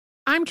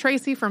I'm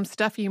Tracy from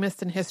Stuff You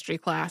Missed in History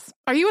class.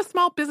 Are you a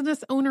small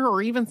business owner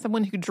or even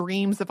someone who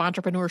dreams of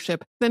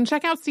entrepreneurship? Then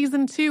check out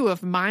Season 2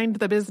 of Mind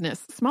the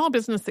Business, small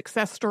business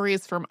success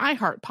stories from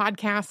iHeart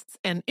Podcasts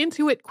and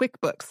Intuit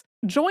QuickBooks.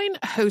 Join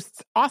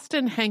hosts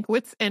Austin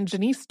Hankwitz and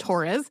Janice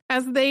Torres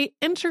as they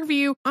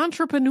interview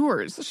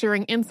entrepreneurs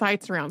sharing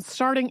insights around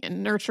starting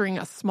and nurturing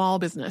a small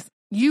business.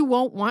 You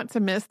won't want to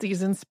miss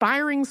these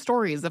inspiring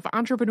stories of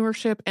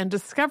entrepreneurship and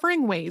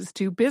discovering ways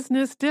to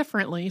business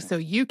differently so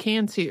you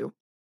can too.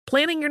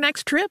 Planning your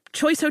next trip?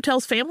 Choice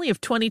Hotels' family of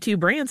 22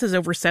 brands has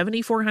over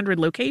 7,400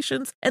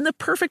 locations and the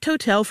perfect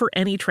hotel for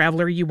any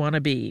traveler you want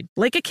to be.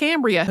 Like a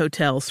Cambria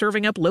Hotel,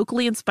 serving up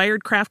locally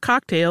inspired craft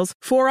cocktails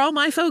for all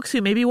my folks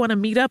who maybe want to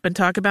meet up and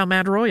talk about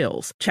Mad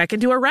Royals. Check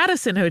into a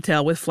Radisson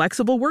Hotel with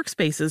flexible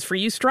workspaces for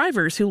you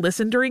strivers who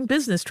listen during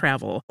business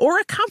travel. Or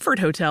a Comfort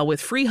Hotel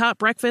with free hot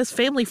breakfast,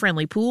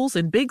 family-friendly pools,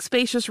 and big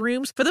spacious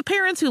rooms for the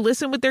parents who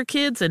listen with their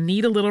kids and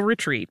need a little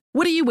retreat.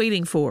 What are you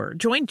waiting for?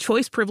 Join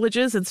Choice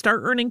Privileges and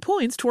start earning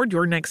points toward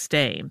your next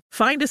stay.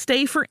 Find a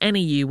stay for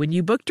any you when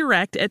you book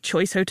direct at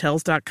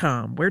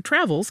choicehotels.com, where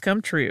travels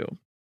come true.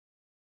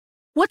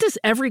 What does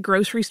every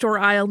grocery store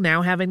aisle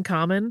now have in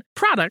common?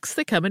 Products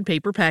that come in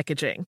paper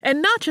packaging.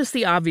 And not just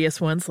the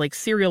obvious ones like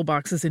cereal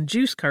boxes and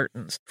juice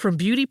cartons. From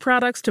beauty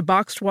products to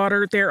boxed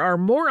water, there are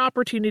more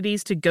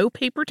opportunities to go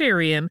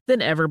papertarian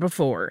than ever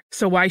before.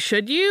 So why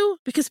should you?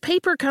 Because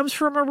paper comes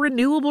from a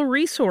renewable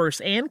resource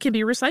and can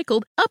be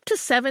recycled up to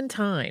 7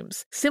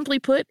 times. Simply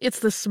put, it's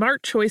the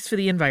smart choice for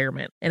the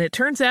environment. And it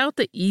turns out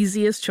the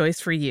easiest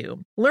choice for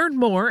you. Learn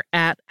more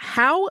at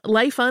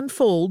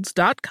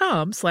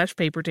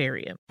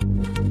howlifeunfolds.com/papertarian.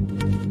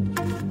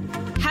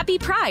 Happy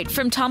Pride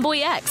from Tomboy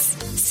X,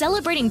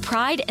 celebrating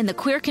pride and the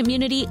queer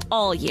community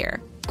all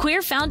year.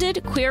 Queer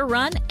founded, queer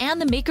run,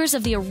 and the makers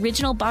of the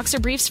original boxer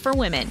briefs for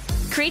women,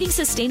 creating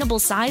sustainable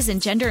size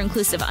and gender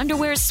inclusive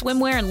underwear,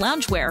 swimwear, and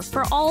loungewear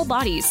for all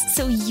bodies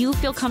so you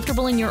feel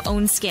comfortable in your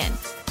own skin.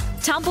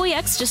 Tomboy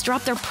X just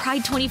dropped their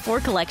Pride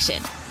 24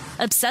 collection,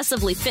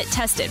 obsessively fit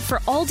tested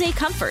for all day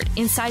comfort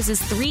in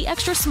sizes 3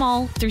 extra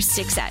small through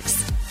 6X.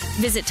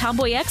 Visit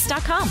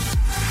tomboyx.com.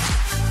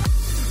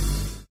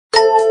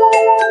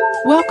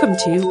 Welcome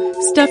to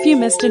Stuff You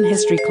Missed in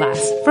History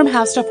class from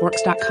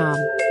HowStuffWorks.com.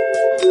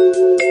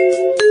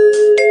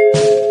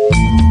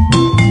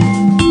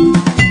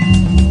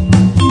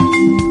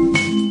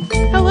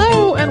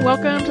 Hello and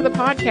welcome to the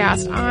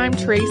podcast. I'm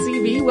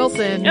Tracy V.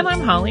 Wilson. And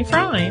I'm Holly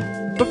Fry.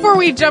 Before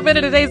we jump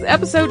into today's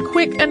episode,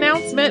 quick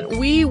announcement.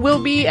 We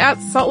will be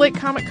at Salt Lake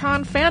Comic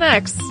Con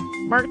FanX,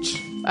 March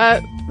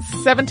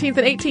 17th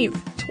and 18th,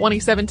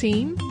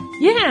 2017.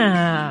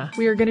 Yeah.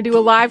 We are going to do a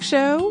live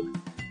show.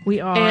 We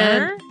are.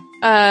 And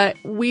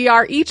we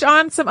are each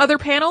on some other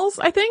panels,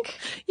 I think.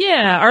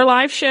 Yeah, our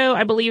live show,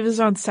 I believe, is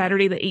on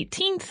Saturday the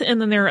 18th, and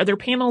then there are other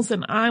panels,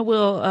 and I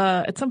will,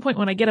 at some point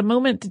when I get a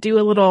moment, to do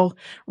a little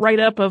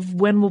write-up of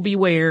when we'll be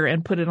where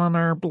and put it on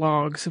our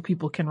blog so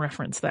people can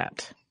reference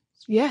that.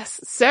 Yes.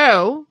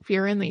 So, if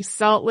you're in the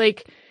Salt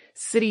Lake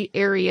City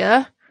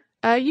area,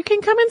 you can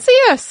come and see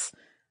us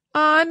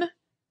on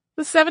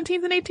the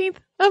 17th and 18th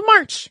of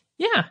March.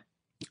 Yeah.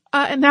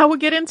 And now we'll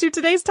get into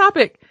today's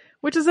topic,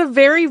 which is a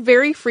very,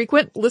 very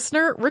frequent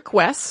listener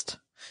request.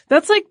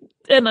 That's like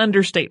an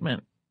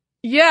understatement.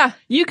 Yeah.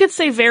 You could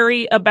say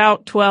very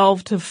about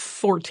 12 to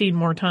 14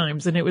 more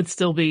times and it would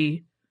still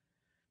be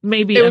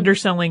maybe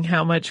underselling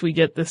how much we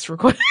get this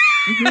request.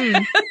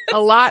 Mm-hmm. A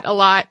lot.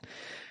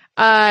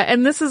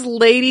 And this is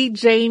Lady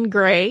Jane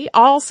Grey,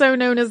 also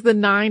known as the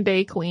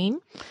 9-Day Queen.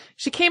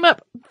 She came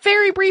up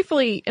very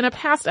briefly in a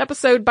past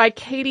episode by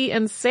Katie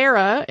and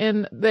Sarah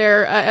in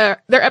their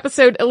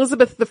episode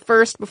Elizabeth I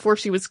Before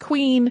She Was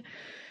Queen.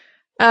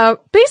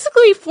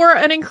 Basically, for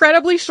an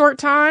incredibly short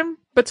time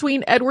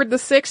between Edward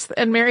VI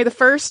and Mary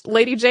I,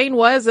 Lady Jane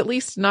was, at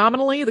least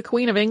nominally, the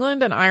Queen of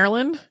England and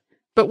Ireland.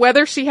 But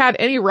whether she had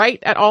any right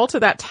at all to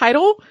that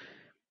title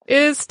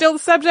is still the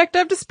subject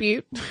of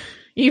dispute.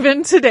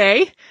 Even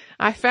today,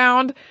 I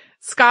found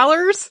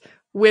scholars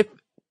with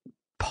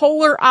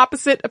polar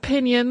opposite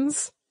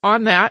opinions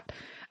on that.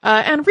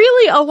 And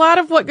really a lot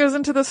of what goes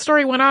into the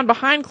story went on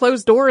behind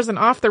closed doors and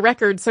off the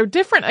record. So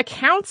different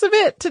accounts of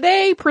it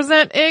today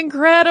present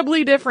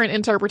incredibly different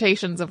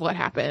interpretations of what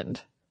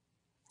happened.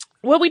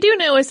 What we do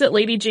know is that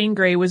Lady Jane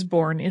Grey was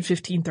born in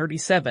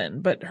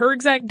 1537, but her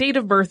exact date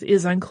of birth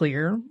is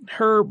unclear.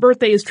 Her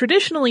birthday is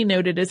traditionally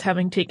noted as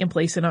having taken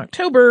place in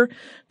October,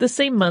 the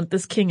same month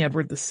as King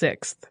Edward VI.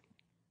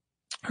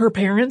 Her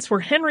parents were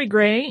Henry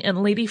Grey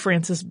and Lady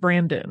Frances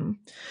Brandon.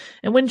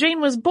 And when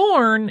Jane was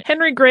born,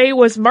 Henry Grey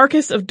was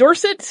Marquess of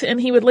Dorset, and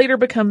he would later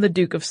become the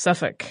Duke of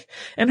Suffolk.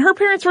 And her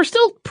parents were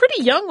still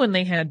pretty young when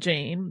they had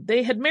Jane.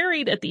 They had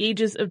married at the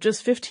ages of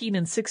just 15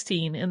 and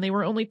 16, and they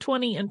were only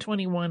 20 and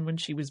 21 when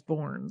she was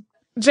born.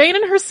 Jane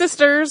and her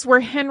sisters were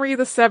Henry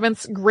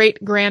VII's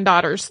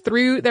great-granddaughters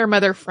through their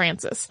mother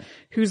Frances,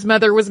 whose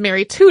mother was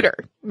Mary Tudor.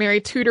 Mary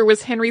Tudor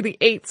was Henry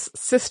VIII's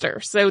sister,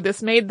 so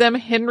this made them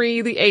Henry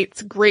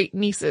VIII's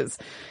great-nieces.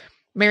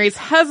 Mary's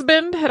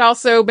husband had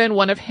also been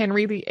one of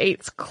Henry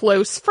VIII's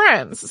close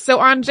friends. So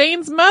on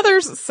Jane's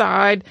mother's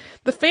side,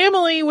 the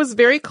family was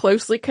very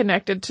closely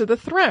connected to the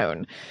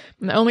throne.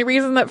 And the only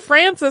reason that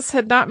Frances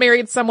had not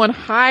married someone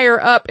higher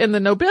up in the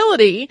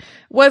nobility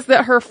was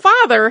that her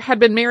father had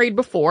been married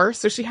before,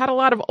 so she had a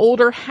lot of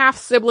older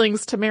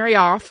half-siblings to marry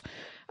off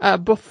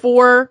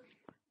before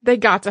they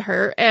got to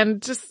her.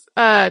 And just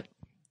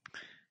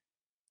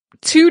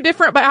two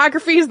different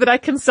biographies that I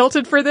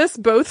consulted for this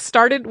both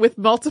started with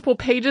multiple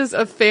pages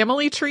of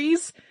family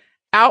trees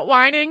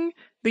outlining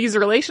these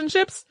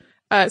relationships.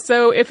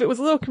 So if it was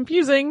a little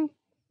confusing,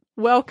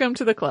 welcome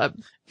to the club.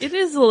 It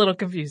is a little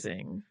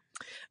confusing.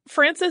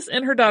 Frances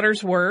and her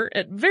daughters were,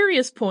 at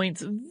various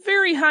points,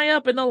 very high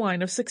up in the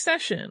line of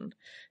succession.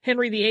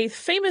 Henry VIII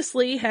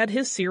famously had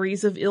his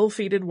series of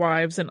ill-fated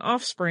wives and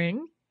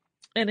offspring,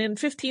 and in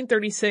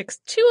 1536,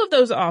 two of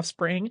those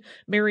offspring,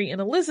 Mary and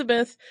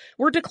Elizabeth,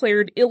 were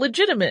declared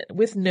illegitimate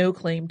with no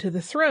claim to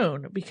the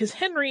throne because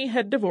Henry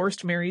had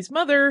divorced Mary's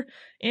mother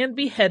and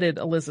beheaded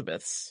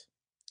Elizabeth's.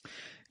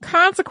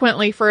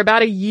 Consequently, for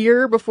about a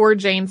year before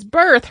Jane's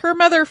birth, her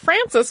mother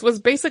Frances was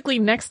basically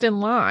next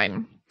in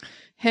line.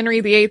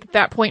 Henry VIII at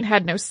that point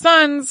had no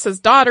sons,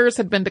 his daughters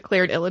had been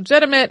declared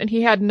illegitimate, and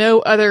he had no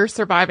other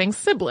surviving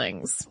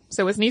siblings.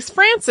 So his niece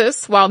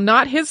Frances, while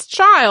not his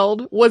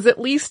child, was at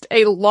least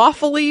a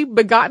lawfully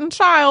begotten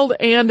child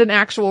and an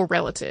actual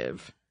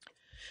relative.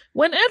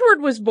 When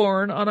Edward was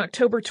born on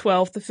October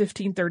 12th of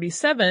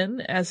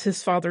 1537, as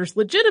his father's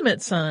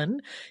legitimate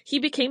son, he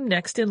became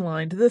next in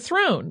line to the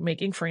throne,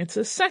 making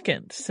Frances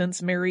second,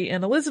 since Mary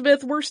and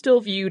Elizabeth were still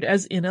viewed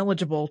as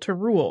ineligible to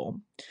rule.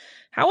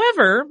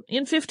 However,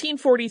 in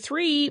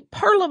 1543,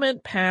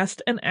 Parliament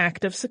passed an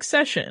Act of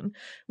Succession,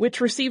 which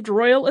received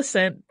royal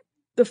assent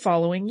the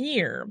following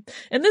year.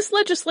 And this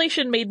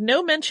legislation made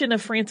no mention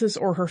of Frances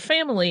or her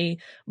family,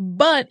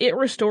 but it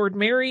restored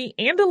Mary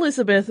and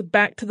Elizabeth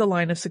back to the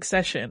line of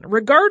succession,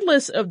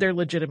 regardless of their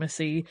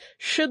legitimacy,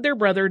 should their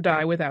brother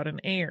die without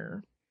an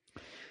heir.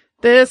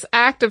 This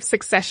Act of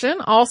Succession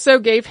also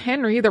gave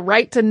Henry the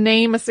right to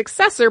name a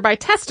successor by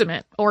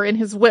testament, or in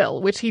his will,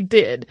 which he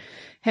did.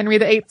 Henry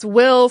VIII's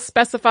will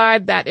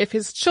specified that if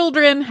his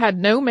children had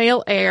no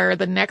male heir,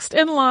 the next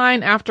in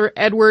line after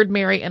Edward,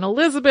 Mary, and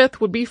Elizabeth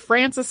would be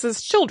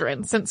Frances's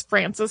children, since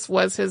Frances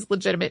was his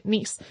legitimate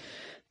niece.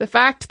 The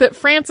fact that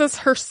Frances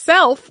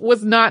herself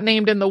was not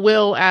named in the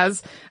will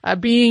as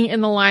being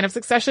in the line of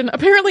succession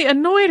apparently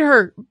annoyed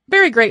her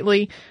very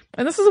greatly.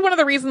 And this is one of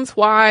the reasons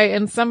why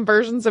in some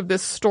versions of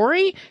this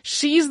story,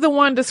 she's the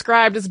one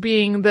described as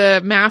being the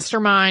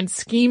mastermind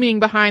scheming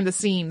behind the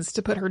scenes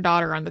to put her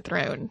daughter on the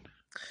throne.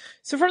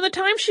 So from the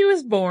time she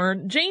was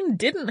born, Jane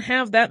didn't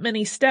have that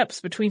many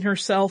steps between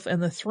herself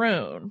and the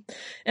throne.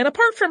 And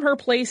apart from her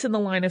place in the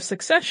line of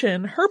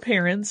succession, her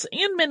parents,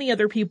 and many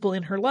other people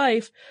in her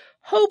life,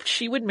 hoped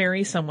she would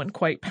marry someone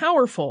quite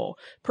powerful,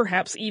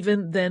 perhaps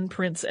even then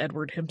Prince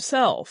Edward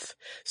himself.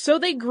 So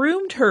they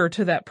groomed her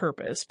to that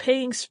purpose,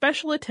 paying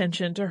special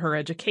attention to her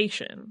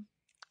education.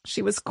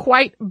 She was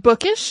quite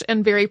bookish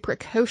and very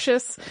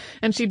precocious,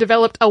 and she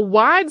developed a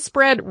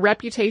widespread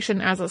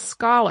reputation as a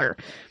scholar.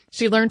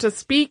 She learned to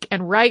speak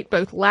and write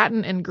both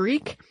Latin and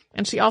Greek,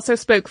 and she also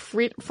spoke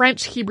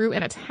French, Hebrew,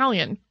 and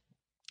Italian.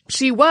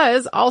 She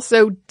was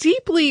also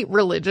deeply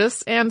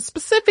religious and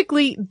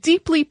specifically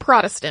deeply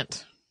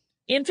Protestant.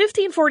 In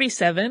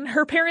 1547,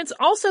 her parents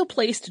also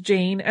placed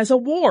Jane as a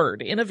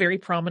ward in a very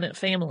prominent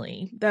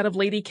family, that of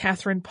Lady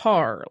Catherine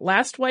Parr,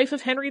 last wife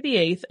of Henry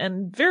VIII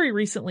and very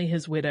recently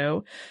his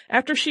widow,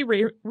 after she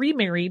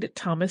remarried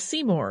Thomas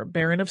Seymour,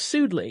 Baron of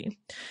Sudeley.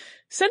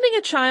 Sending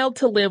a child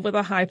to live with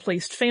a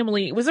high-placed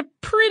family was a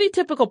pretty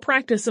typical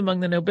practice among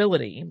the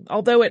nobility,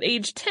 although at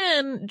age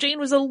 10, Jane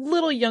was a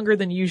little younger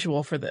than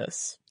usual for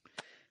this.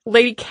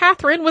 Lady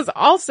Catherine was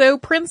also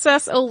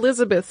Princess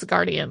Elizabeth's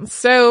guardian,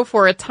 so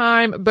for a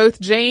time, both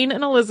Jane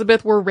and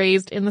Elizabeth were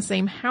raised in the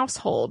same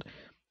household.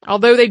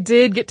 Although they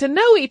did get to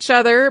know each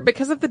other,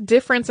 because of the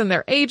difference in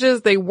their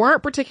ages, they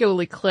weren't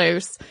particularly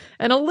close,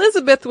 and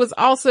Elizabeth was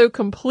also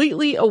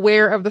completely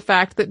aware of the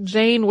fact that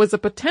Jane was a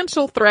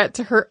potential threat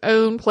to her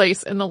own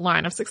place in the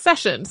line of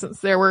succession, since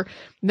there were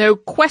no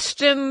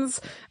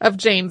questions of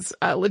Jane's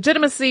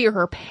legitimacy or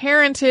her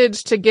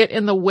parentage to get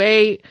in the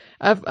way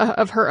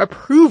of her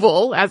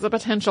approval as a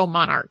potential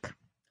monarch.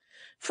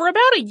 For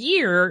about a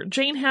year,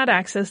 Jane had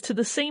access to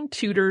the same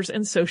tutors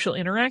and social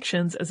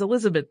interactions as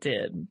Elizabeth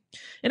did.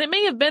 And it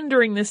may have been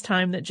during this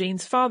time that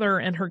Jane's father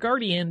and her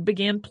guardian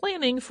began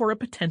planning for a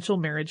potential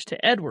marriage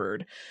to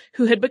Edward,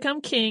 who had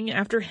become king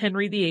after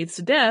Henry VIII's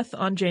death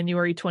on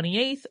January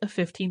 28th of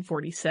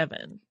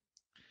 1547.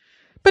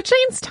 But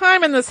Jane's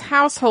time in this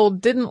household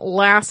didn't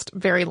last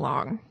very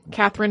long.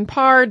 Catherine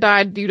Parr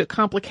died due to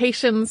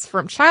complications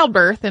from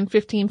childbirth in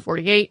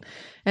 1548,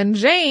 and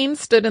Jane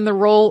stood in the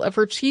role of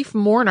her chief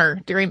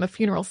mourner during the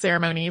funeral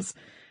ceremonies.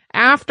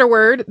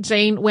 Afterward,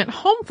 Jane went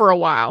home for a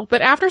while,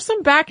 but after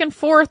some back and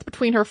forth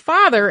between her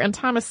father and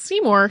Thomas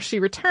Seymour, she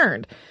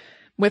returned.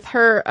 With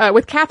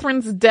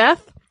Catherine's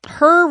death,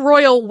 her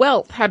royal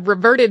wealth had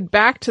reverted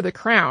back to the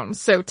crown,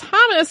 so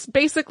Thomas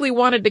basically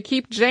wanted to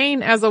keep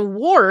Jane as a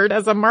ward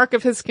as a mark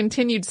of his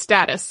continued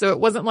status, so it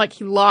wasn't like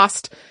he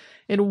lost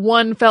in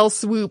one fell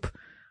swoop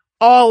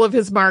all of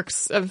his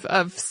marks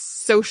of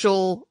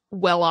social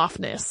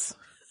well-offness.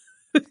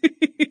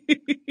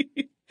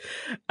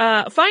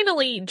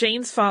 Finally,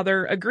 Jane's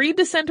father agreed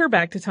to send her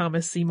back to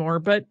Thomas Seymour,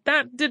 but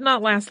that did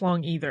not last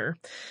long either.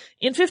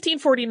 In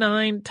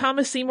 1549,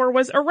 Thomas Seymour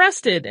was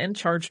arrested and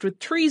charged with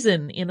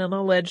treason in an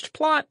alleged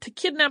plot to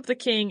kidnap the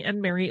king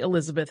and marry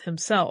Elizabeth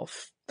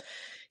himself.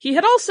 He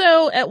had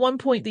also, at one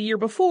point the year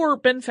before,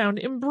 been found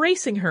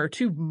embracing her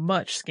to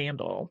much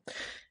scandal.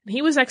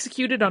 He was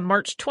executed on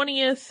March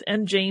 20th,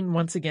 and Jane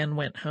once again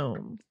went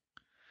home.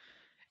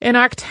 In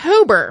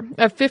October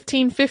of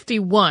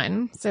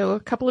 1551, so a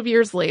couple of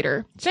years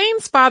later,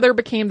 Jane's father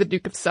became the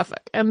Duke of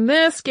Suffolk, and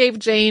this gave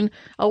Jane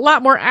a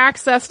lot more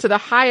access to the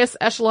highest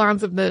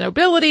echelons of the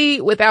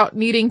nobility without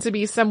needing to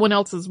be someone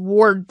else's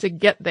ward to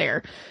get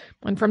there.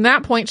 And from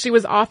that point, she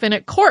was often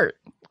at court,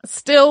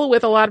 still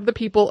with a lot of the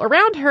people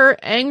around her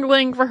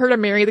angling for her to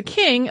marry the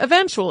king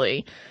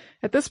eventually.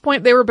 At this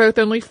point, they were both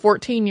only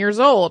 14 years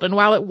old, and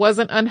while it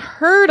wasn't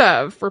unheard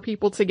of for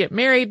people to get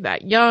married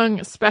that young,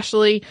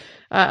 especially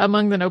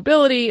among the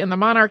nobility and the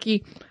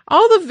monarchy,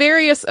 all the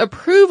various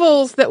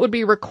approvals that would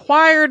be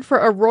required for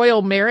a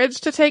royal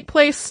marriage to take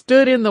place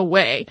stood in the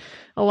way,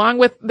 along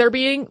with there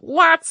being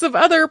lots of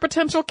other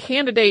potential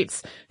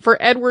candidates for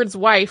Edward's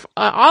wife,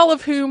 all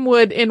of whom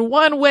would in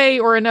one way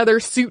or another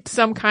suit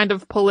some kind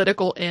of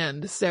political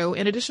end. So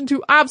in addition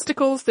to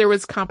obstacles, there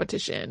was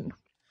competition.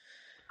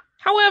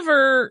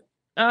 However,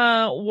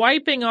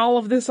 wiping all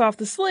of this off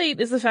the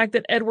slate is the fact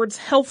that Edward's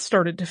health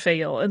started to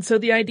fail, and so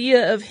the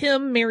idea of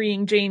him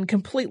marrying Jane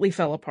completely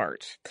fell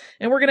apart.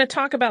 And we're going to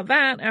talk about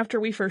that after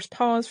we first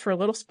pause for a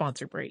little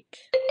sponsor break.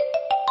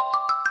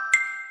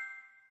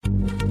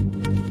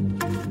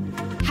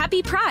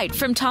 Happy Pride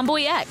from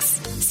Tomboy X,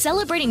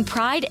 celebrating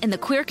pride and the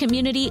queer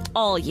community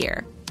all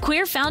year.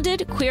 Queer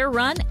founded, queer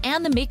run,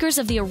 and the makers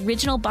of the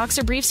original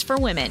boxer briefs for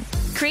women,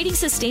 creating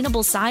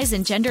sustainable size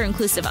and gender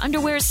inclusive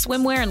underwear,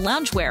 swimwear, and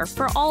loungewear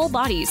for all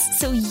bodies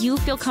so you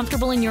feel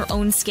comfortable in your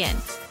own skin.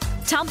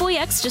 Tomboy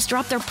X just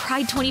dropped their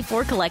Pride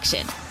 24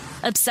 collection.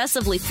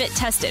 Obsessively fit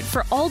tested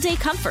for all day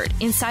comfort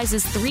in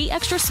sizes 3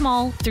 extra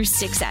small through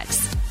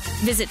 6X.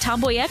 Visit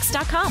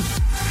tomboyx.com.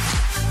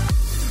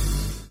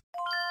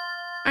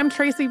 I'm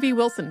Tracy V.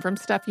 Wilson from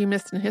Stuff You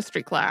Missed in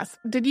History Class.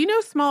 Did you know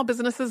small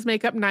businesses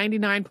make up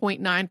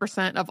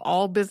 99.9% of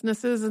all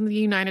businesses in the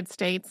United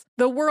States?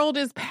 The world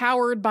is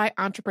powered by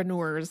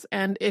entrepreneurs,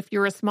 and if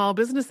you're a small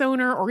business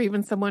owner or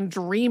even someone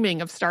dreaming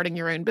of starting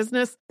your own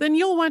business, then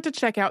you'll want to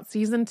check out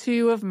Season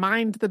 2 of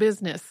Mind the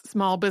Business,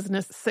 Small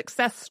Business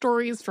Success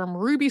Stories from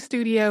Ruby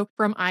Studio,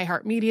 from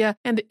iHeartMedia,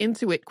 and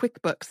Intuit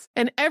QuickBooks.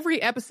 And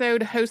every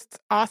episode, hosts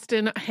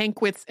Austin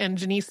Hankwitz and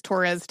Janice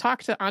Torres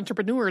talk to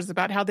entrepreneurs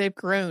about how they've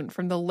grown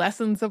from the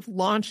lessons of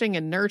launching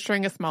and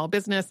nurturing a small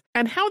business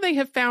and how they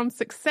have found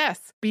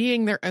success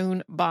being their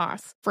own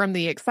boss. From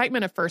the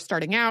excitement of first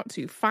starting out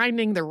to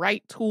finding the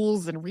right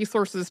tools and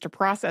resources to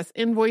process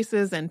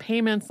invoices and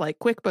payments like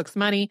QuickBooks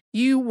Money,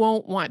 you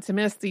won't want to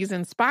miss these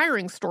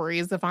inspiring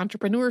stories of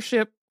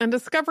entrepreneurship and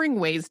discovering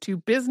ways to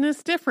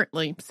business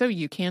differently so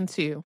you can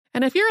too.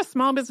 And if you're a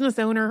small business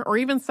owner or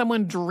even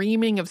someone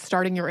dreaming of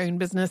starting your own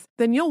business,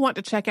 then you'll want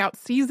to check out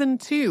Season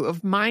 2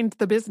 of Mind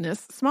the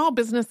Business, Small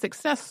Business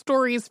Success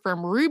Stories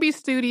from Ruby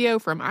Studio,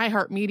 from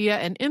iHeartMedia,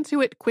 and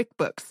Intuit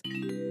QuickBooks.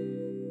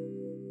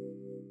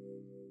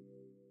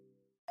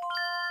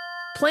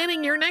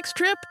 Planning your next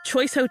trip?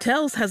 Choice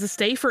Hotels has a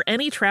stay for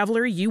any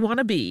traveler you want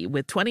to be,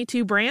 with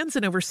 22 brands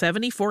and over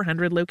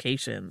 7,400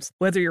 locations.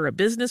 Whether you're a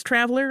business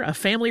traveler, a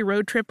family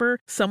road tripper,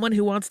 someone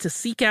who wants to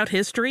seek out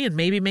history and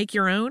maybe make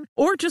your own,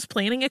 or just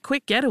planning a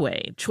quick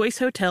getaway, Choice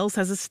Hotels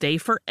has a stay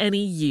for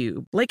any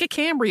you. Like a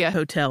Cambria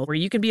Hotel, where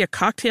you can be a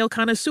cocktail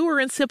connoisseur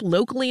and sip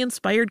locally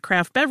inspired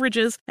craft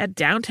beverages at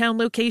downtown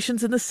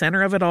locations in the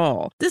center of it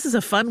all. This is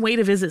a fun way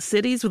to visit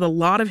cities with a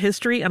lot of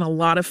history and a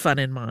lot of fun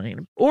in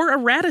mind. Or a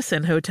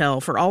Radisson Hotel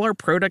for all our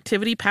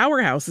productivity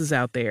powerhouses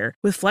out there.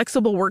 With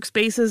flexible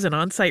workspaces and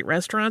on-site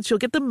restaurants, you'll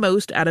get the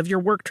most out of your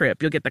work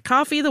trip. You'll get the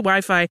coffee, the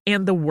Wi-Fi,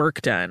 and the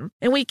work done.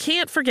 And we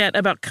can't forget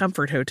about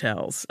Comfort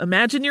Hotels.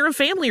 Imagine you're a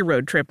family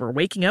road tripper,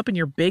 waking up in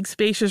your big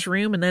spacious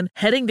room and then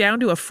heading down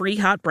to a free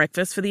hot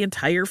breakfast for the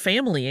entire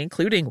family,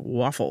 including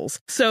waffles.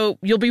 So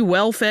you'll be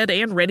well fed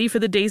and ready for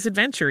the day's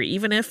adventure,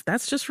 even if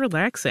that's just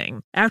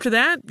relaxing. After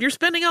that, you're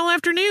spending all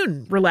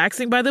afternoon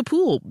relaxing by the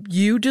pool.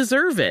 You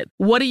deserve it.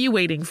 What are you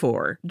waiting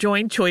for?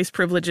 Join Choice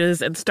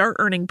Privileges and start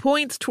earning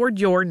points toward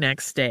your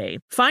next stay.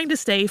 Find a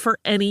stay for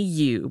any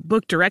you.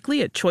 Book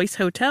directly at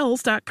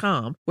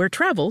choicehotels.com, where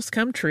travels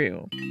come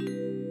true.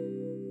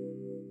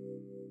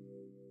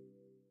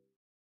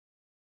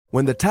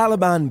 When the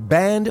Taliban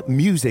banned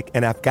music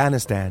in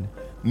Afghanistan,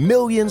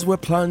 millions were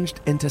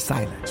plunged into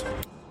silence.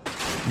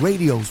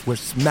 Radios were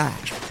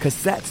smashed,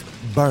 cassettes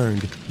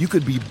burned. You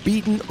could be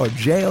beaten or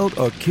jailed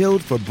or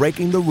killed for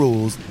breaking the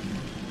rules.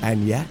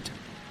 And yet,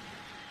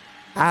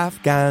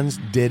 Afghans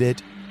did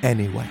it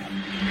anyway.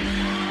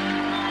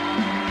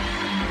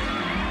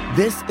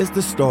 This is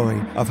the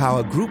story of how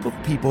a group of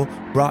people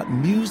brought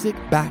music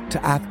back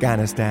to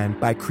Afghanistan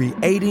by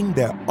creating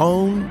their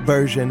own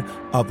version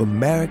of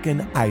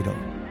American Idol.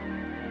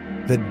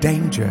 The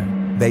danger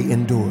they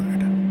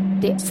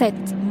endured. They said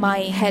my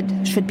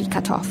head should be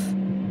cut off.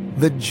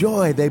 The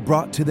joy they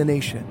brought to the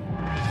nation.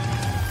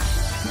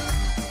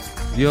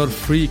 You're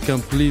free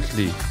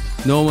completely.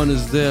 No one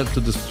is there to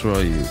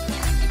destroy you.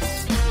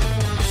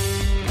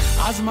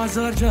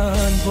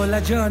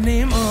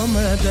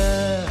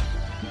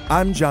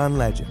 I'm John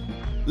Legend.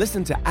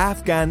 Listen to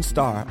Afghan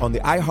Star on the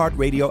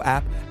iHeartRadio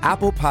app,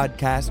 Apple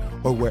Podcasts,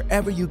 or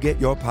wherever you get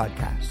your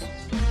podcasts.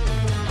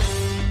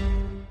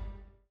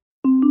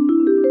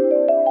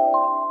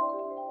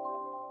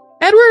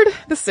 Edward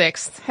VI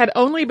had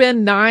only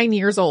been 9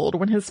 years old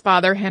when his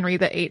father Henry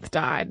VIII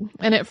died,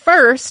 and at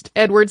first,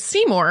 Edward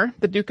Seymour,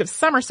 the Duke of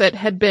Somerset,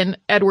 had been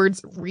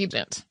Edward's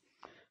regent.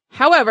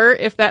 However,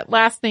 if that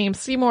last name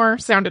Seymour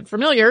sounded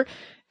familiar,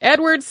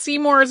 Edward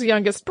Seymour's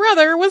youngest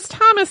brother was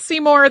Thomas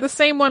Seymour, the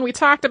same one we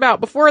talked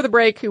about before the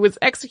break, who was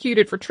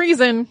executed for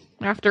treason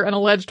after an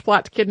alleged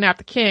plot to kidnap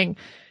the king.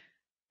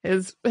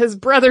 His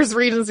brother's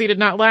regency did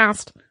not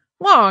last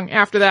long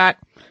after that.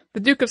 The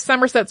Duke of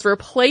Somerset's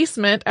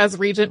replacement as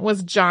regent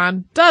was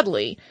John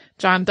Dudley.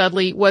 John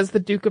Dudley was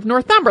the Duke of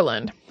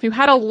Northumberland, who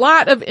had a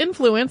lot of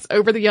influence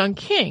over the young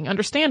king,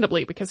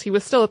 understandably, because he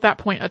was still at that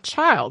point a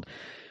child.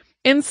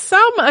 In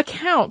some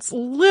accounts,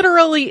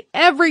 literally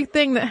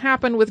everything that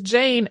happened with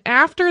Jane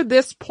after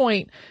this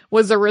point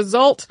was a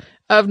result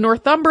of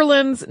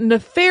Northumberland's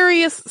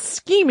nefarious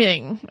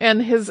scheming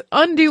and his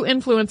undue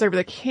influence over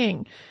the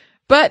king.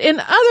 But in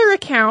other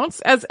accounts,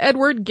 as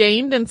Edward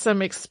gained in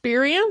some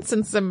experience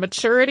and some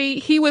maturity,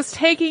 he was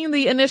taking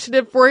the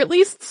initiative for at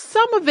least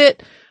some of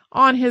it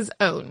on his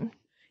own.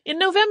 In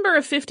November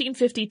of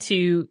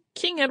 1552,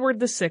 King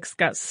Edward VI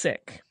got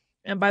sick.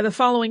 And by the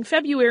following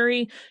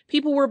February,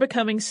 people were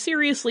becoming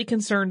seriously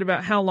concerned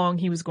about how long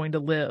he was going to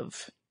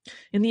live.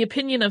 In the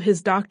opinion of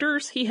his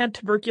doctors, he had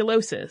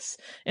tuberculosis,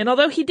 and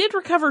although he did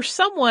recover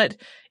somewhat,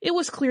 it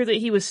was clear that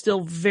he was still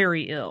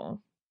very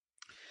ill.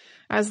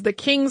 As the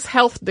king's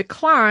health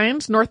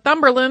declined,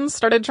 Northumberland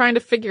started trying to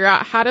figure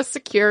out how to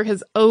secure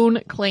his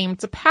own claim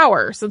to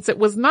power, since it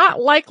was not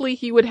likely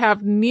he would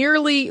have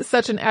nearly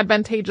such an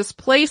advantageous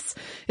place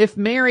if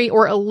Mary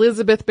or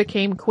Elizabeth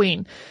became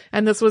queen.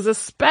 And this was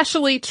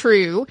especially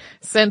true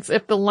since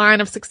if the line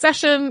of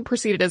succession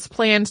proceeded as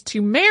planned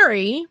to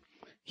Mary,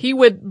 he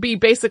would be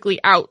basically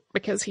out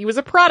because he was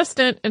a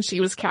Protestant and she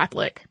was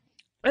Catholic.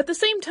 At the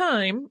same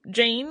time,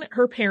 Jane,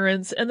 her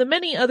parents, and the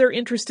many other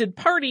interested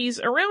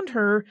parties around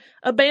her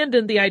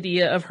abandoned the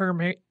idea of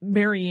her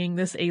marrying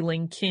this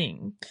ailing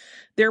king.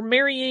 Their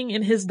marrying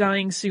and his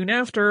dying soon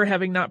after,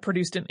 having not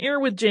produced an heir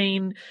with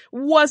Jane,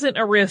 wasn't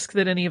a risk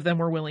that any of them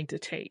were willing to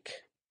take.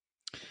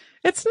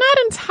 It's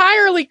not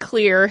entirely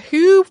clear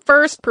who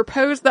first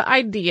proposed the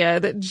idea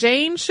that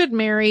Jane should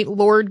marry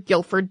Lord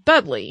Guilford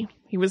Dudley.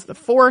 He was the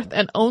fourth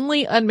and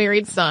only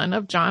unmarried son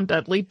of John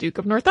Dudley, Duke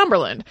of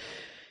Northumberland.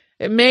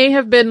 It may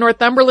have been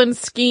Northumberland's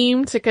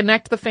scheme to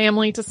connect the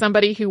family to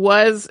somebody who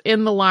was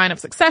in the line of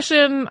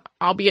succession,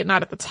 albeit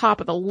not at the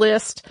top of the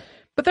list.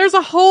 But there's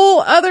a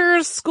whole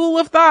other school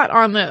of thought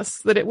on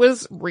this, that it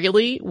was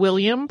really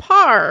William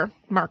Parr,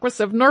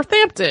 Marquis of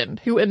Northampton,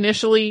 who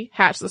initially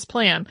hatched this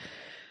plan.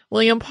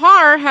 William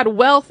Parr had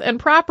wealth and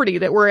property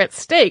that were at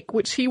stake,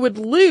 which he would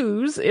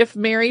lose if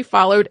Mary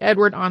followed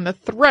Edward on the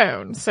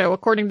throne. So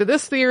according to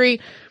this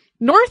theory,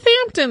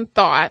 Northampton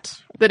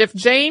thought that if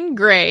Jane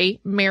Grey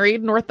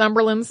married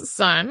Northumberland's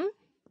son,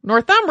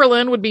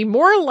 Northumberland would be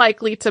more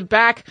likely to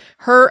back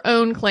her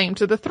own claim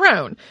to the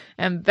throne,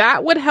 and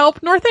that would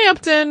help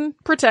Northampton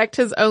protect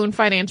his own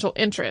financial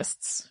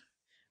interests.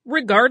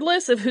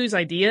 Regardless of whose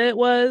idea it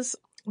was,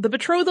 the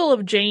betrothal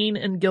of Jane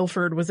and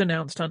Guilford was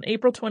announced on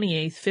April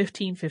 28,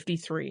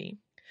 1553.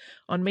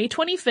 On May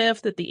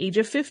 25th, at the age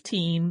of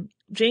 15,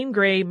 Jane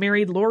Grey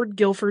married Lord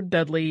Guilford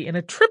Dudley in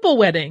a triple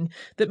wedding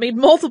that made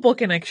multiple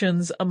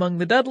connections among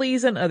the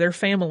Dudleys and other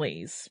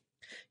families.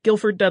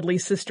 Guilford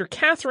Dudley's sister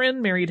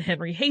Catherine married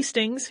Henry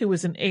Hastings, who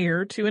was an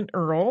heir to an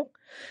earl,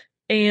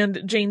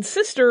 and Jane's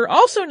sister,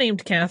 also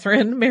named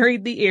Catherine,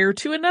 married the heir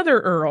to another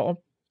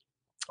earl.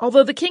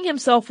 Although the king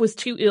himself was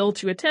too ill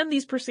to attend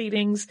these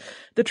proceedings,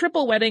 the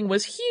triple wedding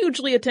was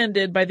hugely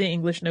attended by the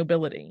English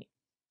nobility.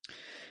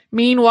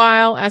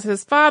 Meanwhile, as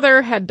his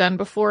father had done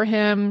before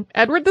him,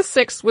 Edward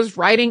VI was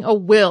writing a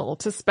will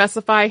to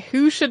specify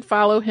who should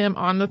follow him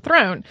on the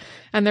throne,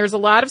 and there's a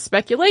lot of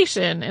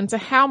speculation into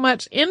how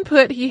much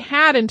input he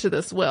had into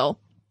this will.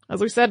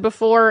 As we said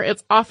before,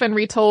 it's often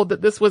retold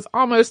that this was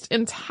almost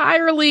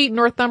entirely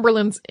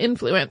Northumberland's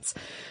influence.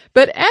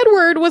 But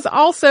Edward was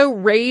also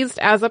raised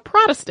as a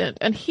Protestant,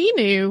 and he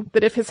knew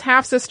that if his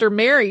half-sister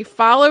Mary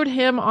followed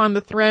him on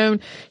the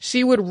throne,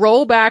 she would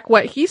roll back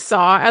what he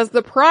saw as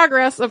the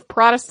progress of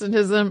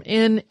Protestantism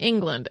in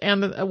England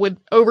and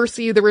would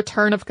oversee the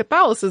return of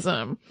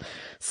Catholicism.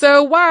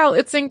 So while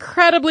it's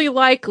incredibly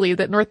likely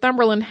that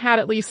Northumberland had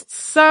at least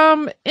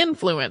some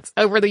influence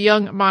over the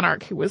young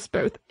monarch who was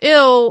both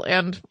ill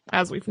and,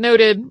 as we've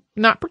noted,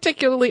 not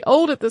particularly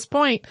old at this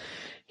point,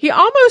 he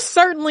almost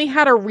certainly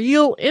had a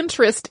real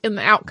interest in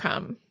the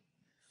outcome.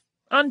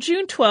 On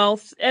June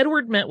 12th,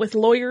 Edward met with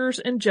lawyers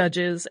and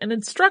judges and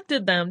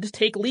instructed them to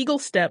take legal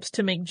steps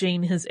to make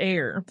Jane his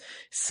heir,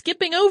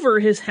 skipping over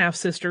his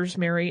half-sisters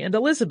Mary and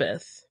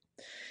Elizabeth.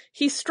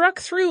 He struck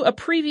through a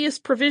previous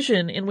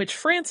provision in which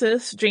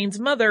Frances, Jane's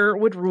mother,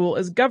 would rule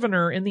as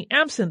governor in the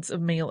absence of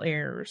male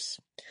heirs.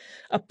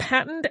 A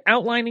patent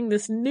outlining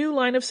this new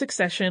line of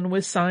succession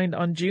was signed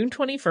on June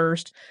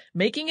 21st,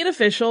 making it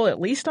official,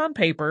 at least on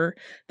paper,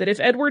 that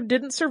if Edward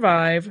didn't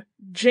survive,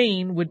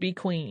 Jane would be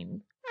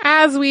queen.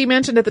 As we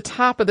mentioned at the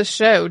top of the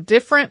show,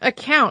 different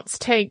accounts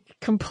take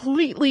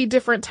completely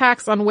different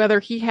tacks on whether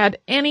he had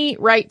any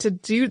right to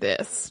do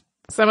this.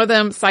 Some of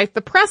them cite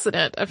the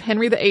precedent of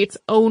Henry VIII's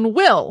own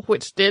will,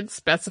 which did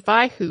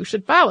specify who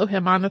should follow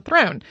him on the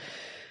throne.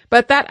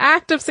 But that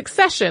act of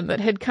succession that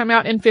had come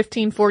out in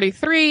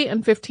 1543 and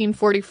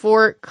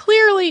 1544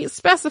 clearly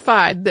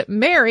specified that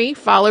Mary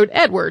followed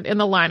Edward in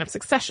the line of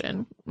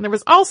succession. And there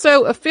was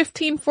also a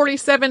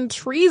 1547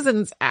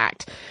 Treasons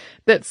Act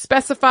that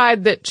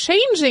specified that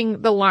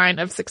changing the line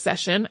of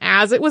succession,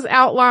 as it was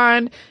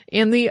outlined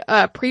in the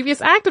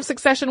previous act of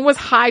succession, was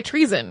high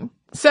treason.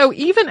 So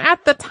even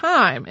at the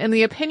time, in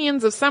the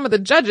opinions of some of the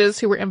judges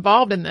who were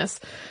involved in this,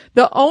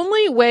 the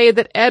only way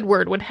that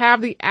Edward would have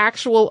the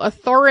actual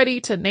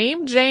authority to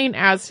name Jane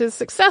as his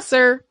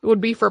successor would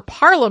be for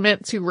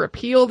Parliament to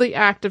repeal the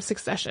Act of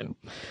Succession.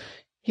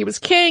 He was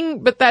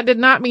king, but that did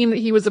not mean that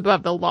he was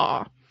above the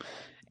law.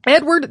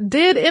 Edward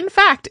did, in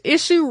fact,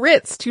 issue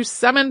writs to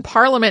summon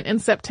Parliament in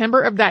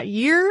September of that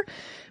year,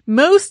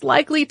 most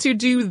likely to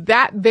do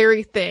that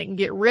very thing,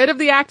 get rid of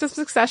the Act of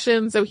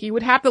Succession so he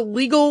would have the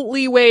legal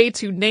leeway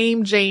to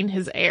name Jane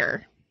his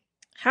heir.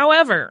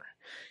 However,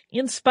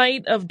 in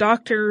spite of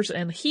doctors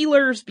and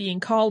healers being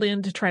called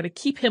in to try to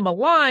keep him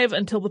alive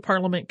until the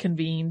Parliament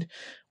convened,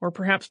 or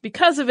perhaps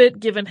because of it,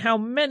 given how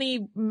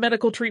many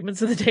medical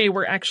treatments of the day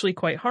were actually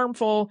quite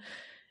harmful,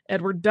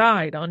 Edward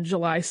died on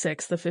July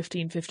 6th of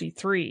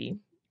 1553.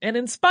 And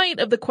in spite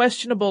of the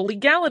questionable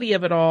legality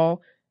of it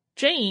all,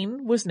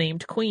 Jane was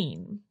named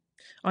queen.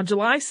 On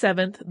July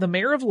 7th, the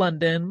mayor of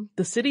London,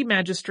 the city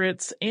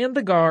magistrates, and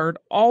the guard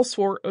all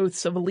swore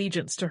oaths of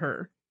allegiance to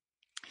her.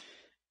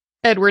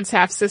 Edward's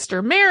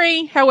half-sister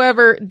Mary,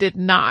 however, did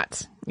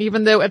not.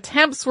 Even though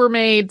attempts were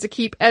made to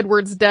keep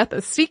Edward's death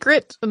a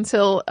secret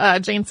until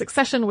Jane's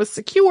succession was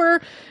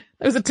secure,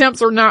 those attempts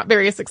were not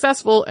very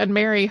successful, and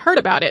Mary heard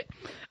about it.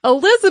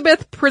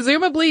 Elizabeth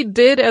presumably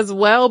did as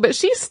well, but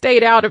she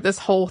stayed out of this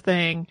whole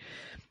thing.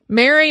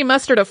 Mary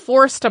mustered a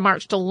force to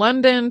march to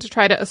London to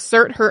try to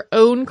assert her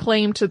own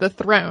claim to the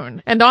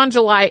throne, and on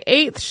July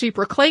 8th, she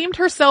proclaimed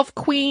herself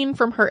queen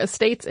from her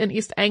estates in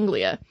East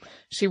Anglia.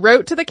 She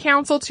wrote to the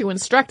council to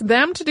instruct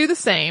them to do the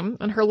same,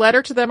 and her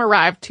letter to them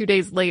arrived 2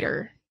 days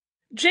later.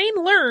 Jane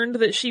learned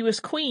that she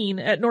was queen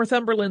at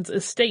Northumberland's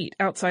estate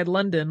outside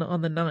London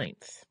on the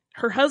 9th.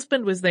 Her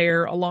husband was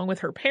there, along with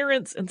her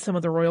parents and some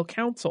of the royal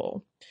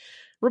council.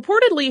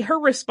 Reportedly, her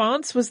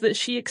response was that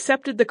she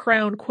accepted the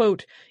crown,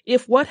 quote,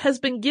 "if what has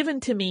been given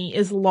to me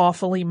is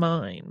lawfully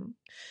mine."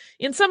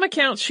 In some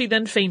accounts, she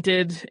then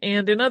fainted,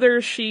 and in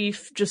others, she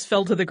just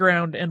fell to the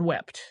ground and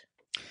wept.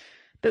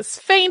 This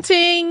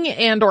fainting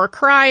and or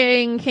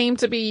crying came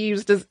to be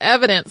used as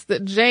evidence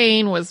that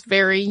Jane was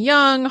very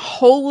young,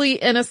 wholly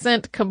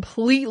innocent,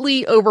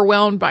 completely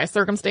overwhelmed by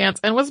circumstance,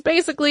 and was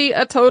basically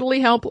a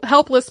totally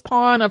helpless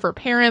pawn of her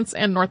parents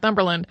and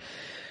Northumberland.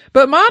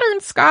 But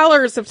modern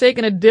scholars have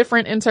taken a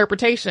different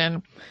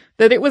interpretation,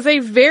 that it was a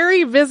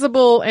very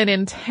visible and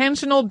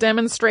intentional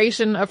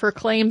demonstration of her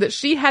claim that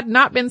she had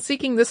not been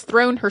seeking this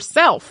throne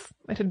herself.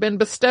 It had been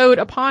bestowed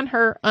upon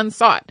her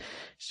unsought.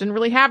 She didn't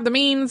really have the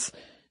means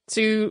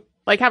to,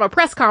 have a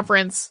press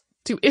conference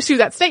to issue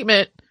that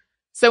statement,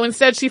 so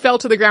instead she fell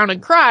to the ground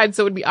and cried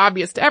so it would be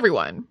obvious to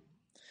everyone.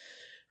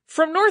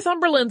 From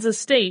Northumberland's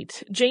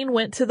estate, Jane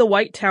went to the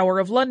White Tower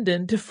of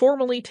London to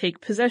formally take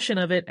possession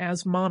of it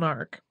as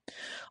monarch.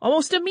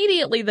 Almost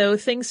immediately, though,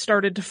 things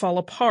started to fall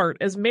apart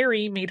as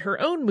Mary made her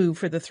own move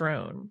for the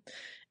throne.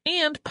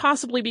 And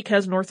possibly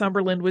because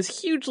Northumberland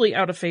was hugely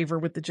out of favor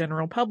with the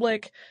general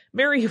public,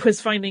 Mary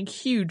was finding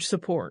huge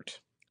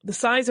support. The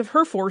size of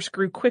her force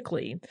grew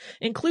quickly,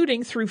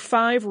 including through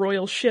 5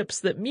 royal ships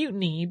that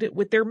mutinied,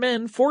 with their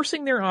men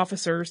forcing their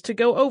officers to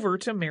go over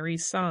to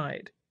Mary's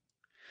side.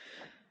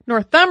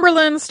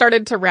 Northumberland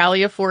started to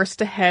rally a force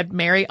to head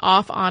Mary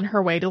off on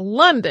her way to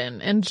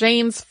London, and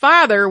Jane's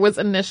father was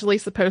initially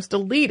supposed to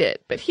lead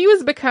it, but he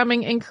was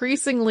becoming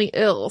increasingly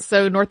ill,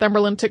 so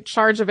Northumberland took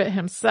charge of it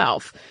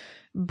himself.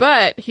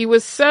 But he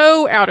was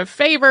so out of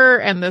favor,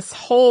 and this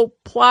whole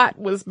plot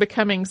was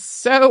becoming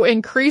so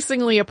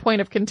increasingly a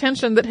point of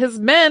contention that his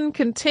men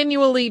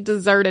continually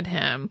deserted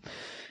him.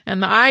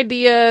 And the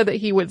idea that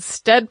he would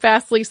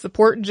steadfastly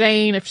support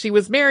Jane if she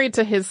was married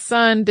to his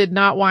son did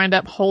not wind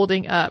up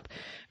holding up.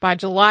 By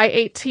July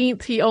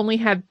 18th, he only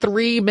had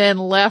 3 men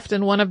left,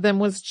 and one of them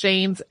was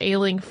Jane's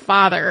ailing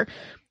father.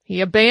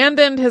 He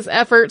abandoned his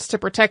efforts to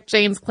protect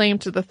Jane's claim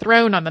to the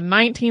throne on the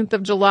 19th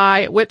of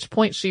July, at which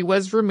point she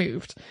was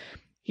removed.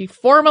 He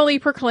formally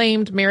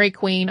proclaimed Mary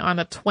Queen on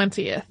the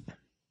 20th.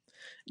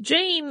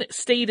 Jane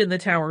stayed in the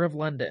Tower of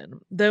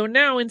London, though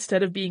now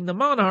instead of being the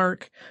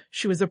monarch,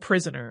 she was a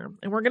prisoner.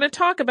 And we're going to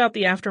talk about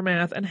the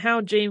aftermath and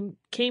how Jane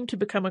came to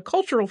become a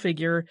cultural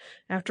figure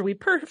after we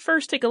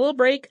first take a little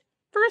break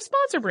for a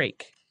sponsor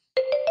break.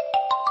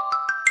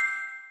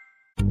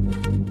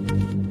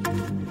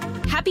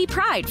 Happy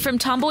Pride from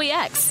Tomboy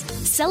X,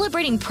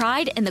 celebrating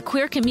pride and the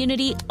queer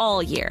community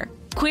all year.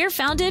 Queer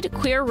founded,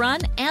 queer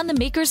run, and the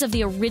makers of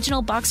the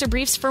original boxer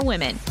briefs for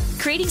women,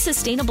 creating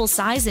sustainable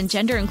size and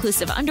gender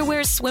inclusive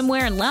underwear,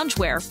 swimwear, and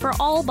loungewear for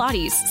all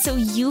bodies so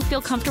you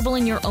feel comfortable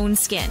in your own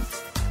skin.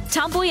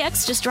 Tomboy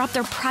X just dropped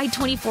their Pride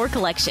 24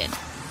 collection.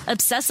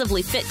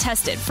 Obsessively fit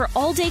tested for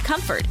all day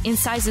comfort in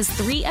sizes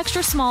 3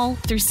 extra small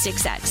through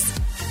 6X.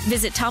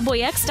 Visit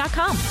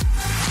tomboyx.com.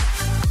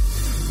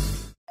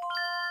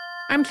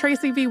 I'm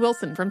Tracy V.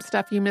 Wilson from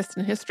Stuff You Missed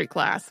in History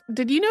Class.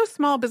 Did you know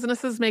small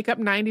businesses make up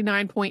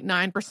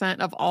 99.9%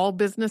 of all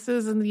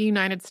businesses in the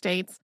United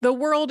States? The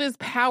world is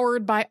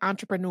powered by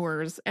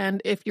entrepreneurs,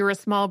 and if you're a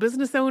small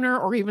business owner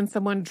or even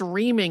someone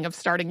dreaming of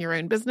starting your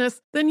own business,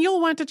 then you'll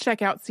want to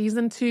check out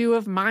Season 2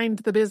 of Mind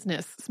the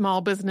Business,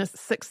 Small Business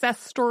Success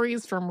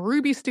Stories from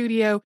Ruby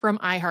Studio, from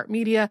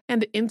iHeartMedia,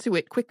 and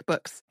Intuit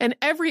QuickBooks. And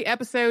every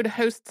episode,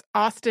 hosts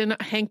Austin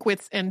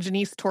Hankwitz and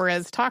Janice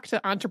Torres talk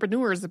to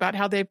entrepreneurs about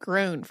how they've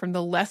grown from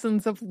the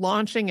lessons of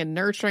launching and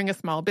nurturing a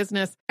small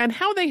business and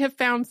how they have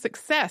found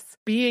success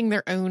being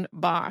their own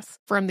boss.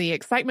 From the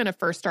excitement of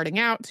first starting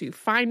out to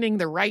finding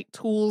the right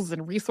tools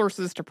and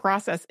resources to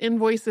process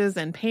invoices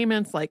and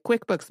payments like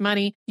QuickBooks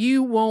Money,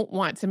 you won't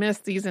want to miss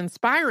these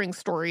inspiring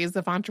stories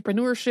of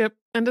entrepreneurship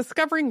and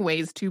discovering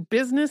ways to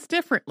business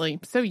differently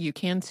so you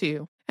can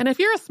too. And if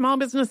you're a small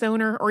business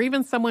owner or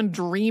even someone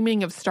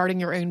dreaming of starting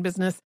your own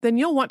business, then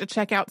you'll want to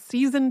check out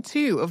Season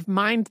 2 of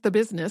Mind the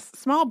Business,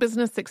 Small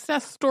Business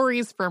Success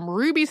Stories from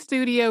Ruby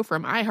Studio,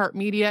 from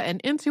iHeartMedia,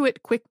 and Intuit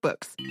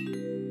QuickBooks.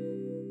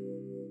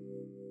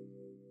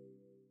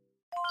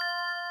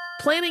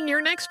 Planning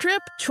your next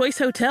trip? Choice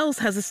Hotels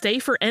has a stay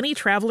for any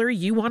traveler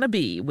you want to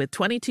be, with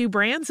 22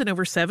 brands and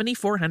over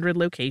 7,400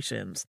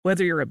 locations.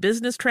 Whether you're a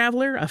business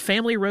traveler, a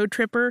family road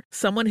tripper,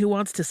 someone who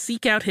wants to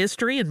seek out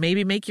history and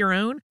maybe make your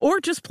own, or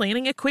just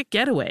planning a quick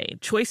getaway,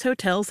 Choice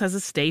Hotels has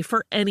a stay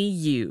for any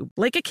you.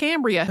 Like a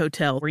Cambria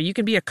Hotel, where you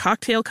can be a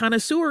cocktail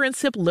connoisseur and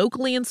sip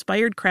locally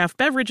inspired craft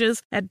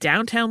beverages at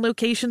downtown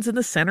locations in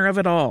the center of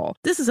it all.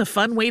 This is a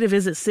fun way to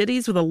visit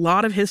cities with a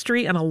lot of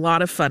history and a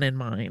lot of fun in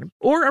mind.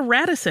 Or a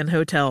Radisson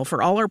Hotel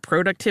for all our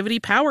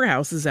productivity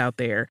powerhouses out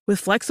there. With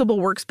flexible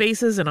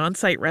workspaces and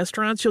on-site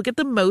restaurants, you'll get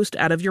the most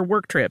out of your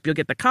work trip. You'll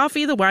get the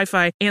coffee, the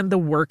Wi-Fi, and the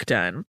work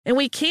done. And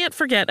we can't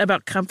forget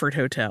about Comfort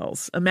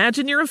Hotels.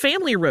 Imagine you're a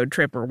family road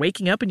tripper,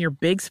 waking up in your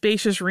big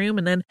spacious room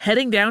and then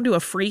heading down to a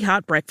free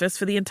hot breakfast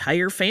for the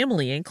entire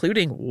family,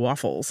 including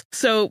waffles.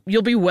 So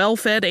you'll be well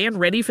fed and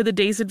ready for the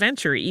day's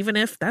adventure, even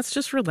if that's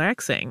just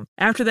relaxing.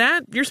 After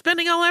that, you're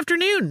spending all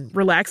afternoon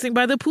relaxing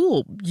by the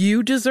pool.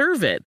 You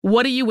deserve it.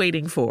 What are you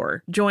waiting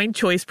for? Join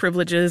Choice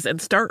Privileges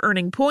and start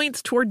earning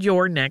points toward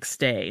your next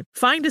stay.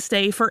 Find a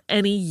stay for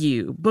any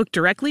you. Book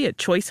directly at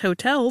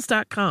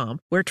choicehotels.com,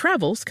 where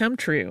travels come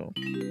true.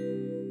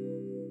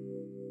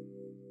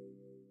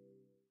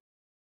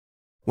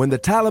 When the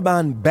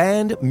Taliban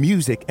banned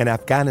music in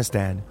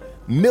Afghanistan,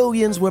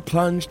 millions were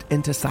plunged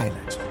into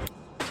silence.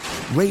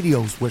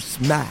 Radios were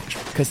smashed,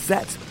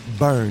 cassettes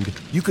burned.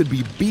 You could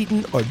be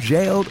beaten or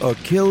jailed or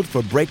killed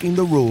for breaking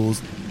the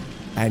rules.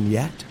 And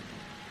yet,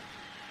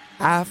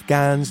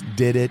 Afghans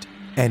did it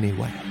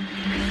anyway.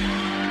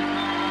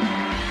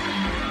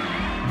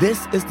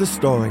 This is the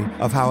story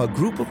of how a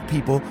group of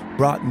people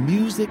brought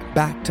music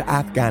back to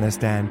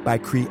Afghanistan by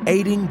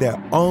creating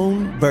their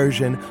own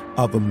version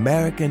of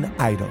American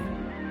Idol.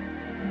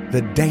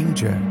 The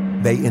danger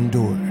they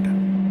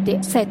endured.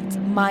 They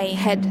said my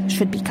head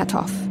should be cut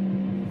off.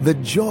 The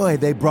joy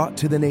they brought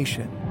to the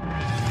nation.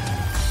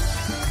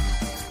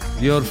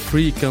 You're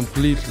free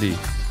completely.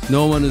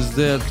 No one is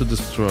there to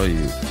destroy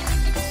you.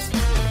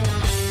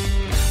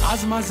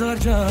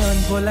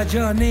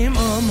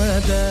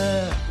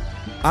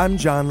 I'm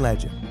John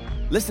Legend.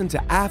 Listen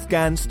to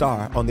Afghan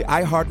Star on the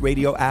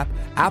iHeartRadio app,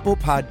 Apple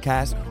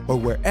Podcasts, or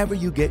wherever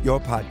you get your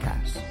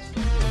podcasts.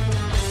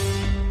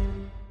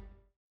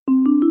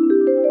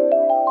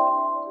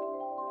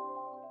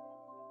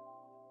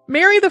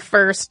 Mary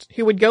I,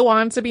 who would go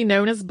on to be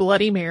known as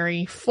Bloody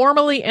Mary,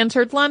 formally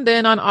entered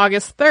London on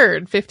August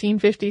 3rd,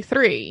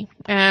 1553.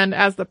 And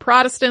as the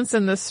Protestants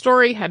in this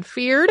story had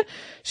feared,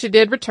 she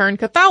did return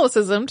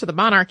Catholicism to the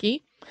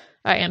monarchy.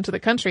 and to the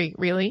country,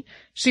 really.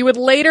 She would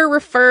later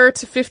refer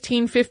to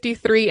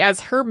 1553 as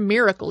her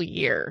miracle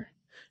year.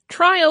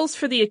 Trials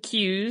for the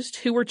accused,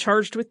 who were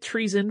charged with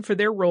treason for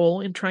their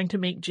role in trying to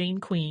make Jane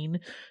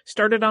queen,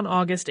 started on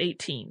August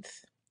 18th.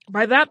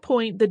 By that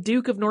point, the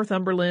Duke of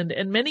Northumberland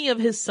and many of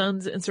his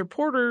sons and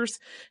supporters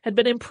had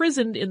been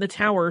imprisoned in the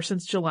Tower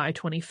since July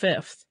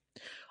 25th.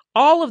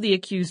 All of the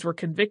accused were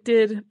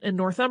convicted, and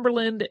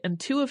Northumberland and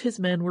 2 of his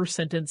men were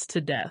sentenced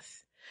to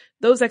death.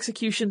 Those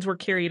executions were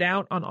carried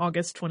out on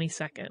August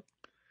 22nd.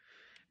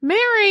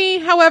 Mary,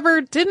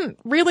 however, didn't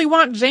really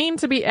want Jane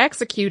to be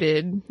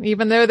executed,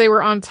 even though they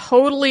were on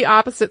totally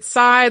opposite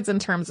sides in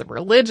terms of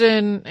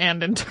religion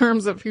and in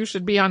terms of who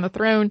should be on the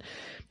throne.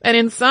 And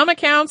in some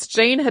accounts,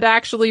 Jane had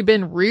actually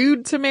been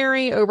rude to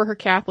Mary over her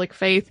Catholic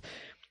faith.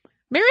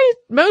 Mary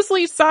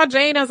mostly saw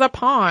Jane as a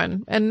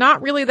pawn and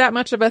not really that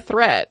much of a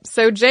threat.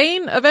 So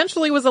Jane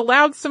eventually was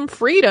allowed some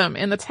freedom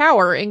in the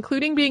Tower,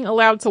 including being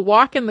allowed to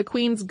walk in the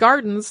Queen's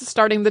gardens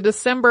starting the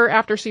December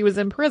after she was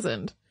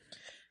imprisoned.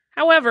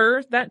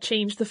 However, that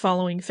changed the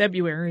following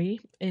February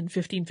in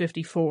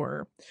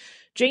 1554.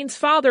 Jane's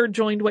father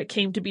joined what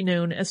came to be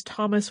known as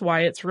Thomas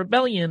Wyatt's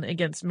rebellion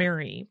against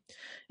Mary.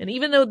 And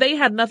even though they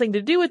had nothing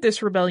to do with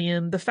this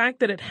rebellion, the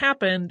fact that it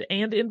happened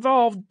and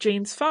involved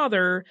Jane's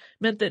father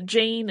meant that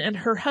Jane and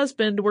her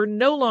husband were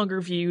no longer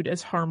viewed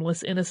as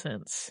harmless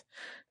innocents.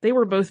 They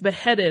were both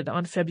beheaded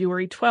on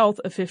February 12th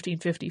of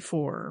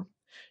 1554.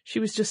 She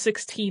was just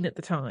 16 at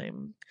the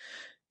time.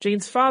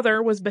 Jane's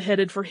father was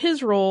beheaded for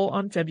his role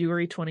on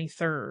February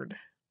 23rd.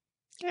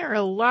 There are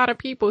a lot of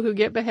people who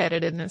get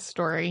beheaded in this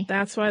story.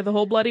 That's why the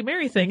whole Bloody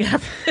Mary thing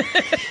happened.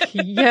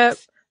 Yep.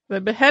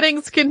 The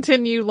beheadings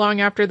continue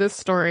long after this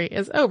story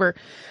is over.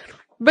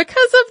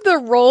 Because of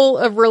the role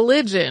of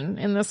religion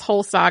in this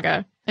whole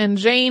saga and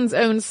Jane's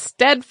own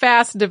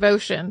steadfast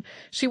devotion,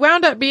 she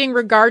wound up being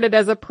regarded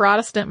as a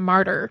Protestant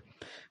martyr.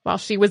 While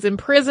she was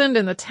imprisoned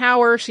in the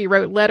Tower, she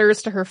wrote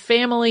letters to her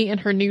family in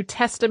her New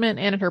Testament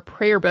and in her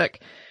prayer book.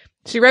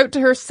 She wrote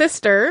to her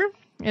sister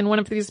in one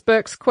of these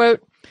books,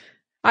 quote,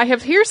 "I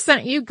have here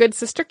sent you, good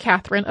Sister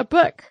Catherine, a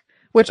book,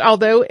 which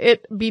although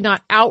it be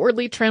not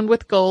outwardly trimmed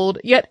with gold,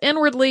 yet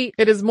inwardly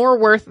it is more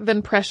worth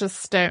than precious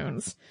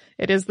stones.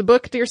 It is the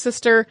book, dear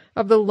sister,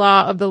 of the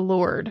law of the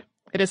Lord.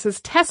 It is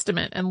his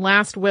testament and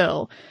last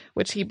will,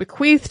 which he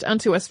bequeathed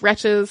unto us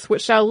wretches,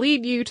 which shall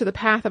lead you to the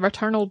path of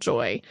eternal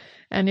joy.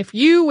 And if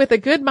you with a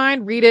good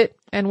mind read it,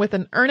 and with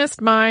an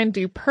earnest mind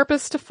do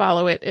purpose to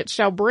follow it, it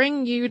shall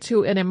bring you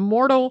to an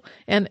immortal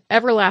and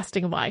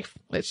everlasting life.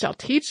 It shall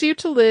teach you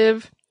to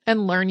live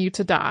and learn you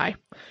to die."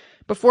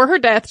 Before her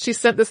death, she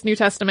sent this New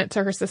Testament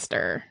to her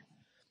sister.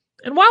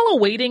 And while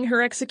awaiting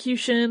her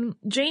execution,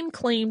 Jane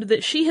claimed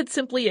that she had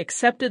simply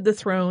accepted the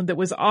throne that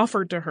was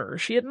offered to her.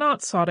 She had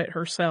not sought it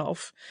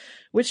herself,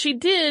 which she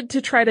did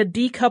to try to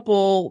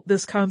decouple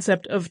this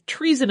concept of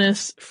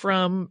treasonous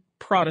from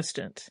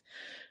Protestant.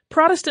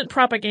 Protestant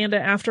propaganda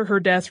after her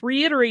death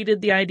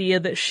reiterated the idea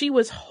that she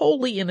was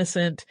wholly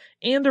innocent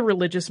and a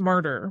religious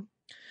martyr.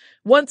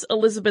 Once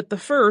Elizabeth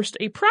I,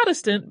 a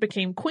Protestant,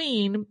 became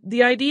queen,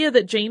 the idea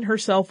that Jane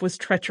herself was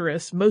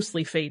treacherous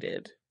mostly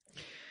faded.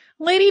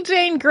 Lady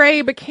Jane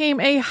Grey became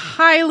a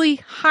highly,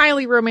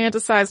 highly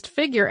romanticized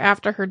figure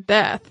after her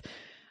death.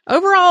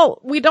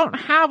 Overall, we don't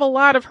have a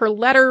lot of her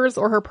letters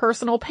or her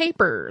personal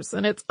papers,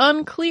 and it's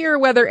unclear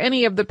whether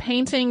any of the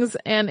paintings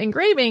and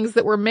engravings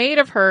that were made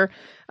of her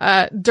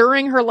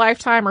during her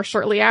lifetime or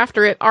shortly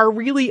after it are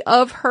really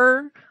of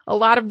her. A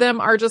lot of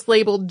them are just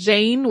labeled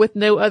Jane with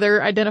no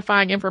other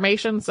identifying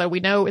information, so we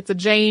know it's a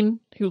Jane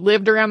who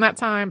lived around that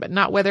time, but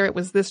not whether it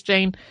was this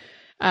Jane.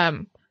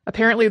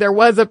 Apparently there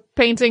was a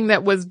painting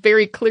that was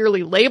very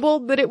clearly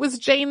labeled that it was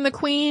Jane the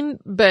Queen,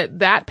 but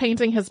that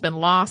painting has been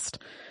lost.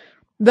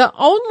 The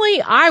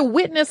only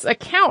eyewitness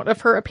account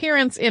of her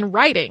appearance in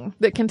writing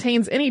that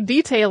contains any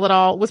detail at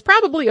all was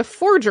probably a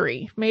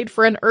forgery made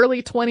for an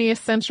early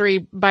 20th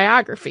century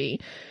biography.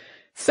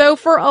 So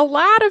for a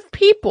lot of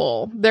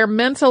people, their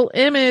mental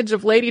image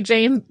of Lady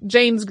Jane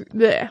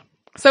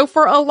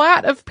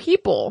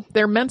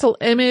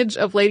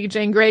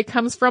Grey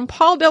comes from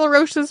Paul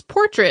Delaroche's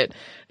portrait,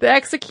 The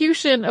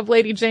Execution of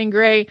Lady Jane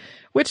Grey,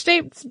 which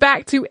dates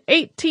back to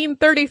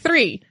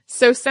 1833,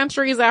 so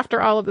centuries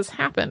after all of this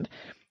happened.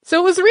 So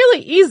it was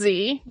really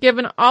easy,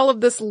 given all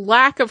of this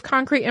lack of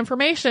concrete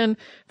information,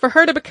 for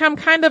her to become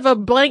kind of a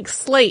blank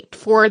slate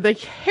for the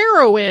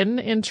heroine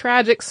in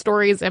tragic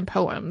stories and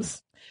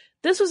poems.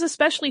 This was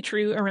especially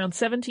true around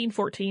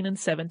 1714 and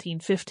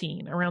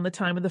 1715, around the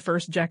time of the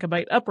First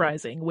Jacobite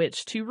Uprising,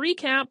 which, to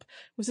recap,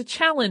 was a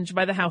challenge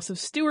by the House of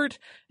Stuart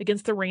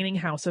against the reigning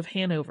House of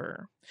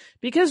Hanover.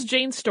 Because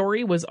Jane's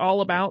story was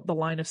all about the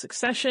line of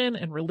succession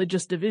and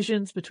religious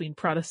divisions between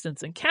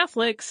Protestants and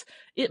Catholics,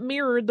 it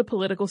mirrored the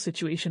political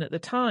situation at the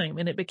time,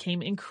 and it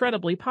became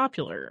incredibly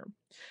popular.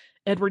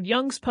 Edward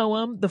Young's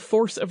poem, The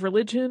Force of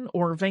Religion,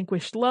 or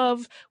Vanquished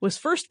Love, was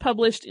first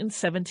published in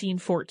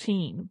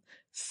 1714.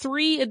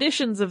 3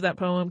 editions of that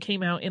poem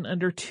came out in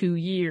under 2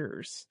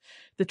 years.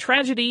 The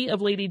tragedy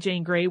of Lady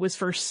Jane Grey was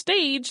first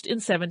staged in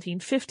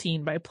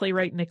 1715 by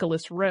playwright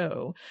Nicholas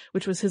Rowe,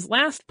 which was his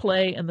last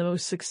play and the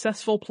most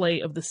successful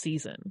play of the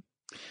season.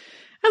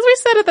 As we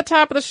said at the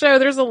top of the show,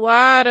 there's a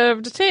lot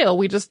of detail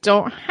we just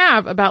don't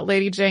have about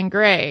Lady Jane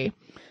Grey.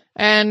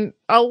 And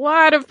a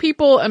lot of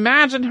people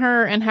imagine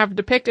her and have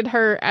depicted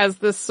her as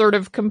this sort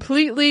of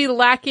completely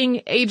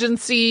lacking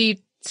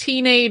agency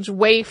teenage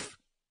waif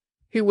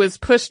who was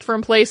pushed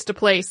from place to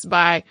place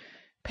by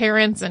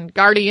parents and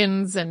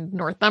guardians and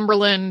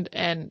Northumberland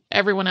and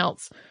everyone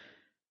else.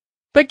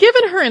 But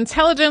given her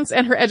intelligence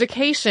and her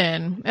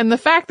education, and the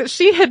fact that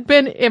she had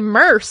been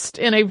immersed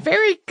in a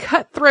very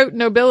cutthroat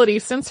nobility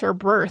since her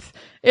birth,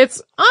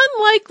 it's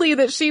unlikely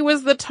that she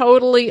was the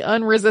totally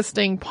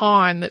unresisting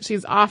pawn that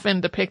she's often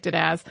depicted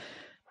as.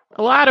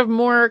 A lot of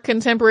more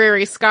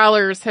contemporary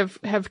scholars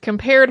have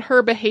compared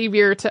her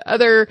behavior to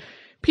other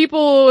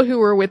people who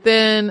were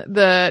within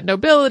the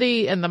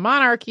nobility and the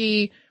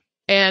monarchy,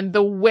 and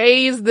the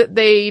ways that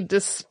they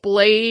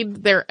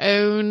displayed their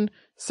own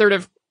sort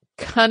of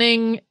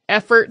cunning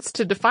efforts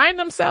to define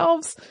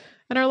themselves,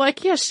 and are like,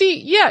 there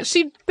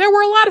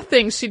were a lot of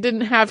things she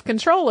didn't have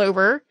control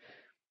over,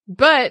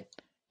 but,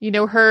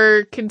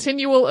 her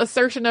continual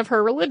assertion of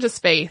her religious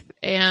faith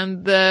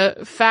and the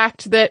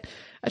fact that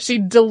she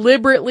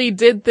deliberately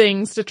did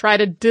things to try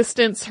to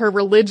distance her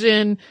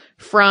religion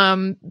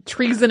from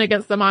treason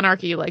against the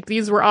monarchy. Like,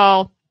 these were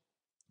all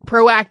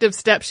proactive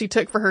steps she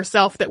took for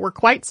herself that were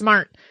quite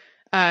smart,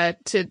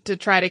 to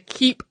try to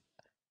keep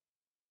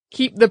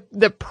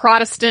the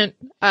Protestant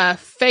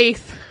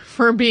faith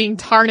from being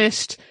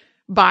tarnished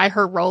by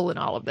her role in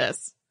all of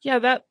this. Yeah,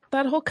 that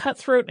whole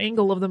cutthroat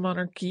angle of the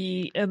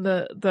monarchy and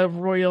the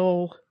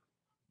royal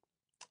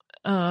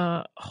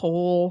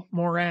whole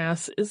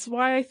morass is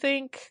why I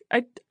think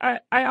I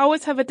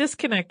always have a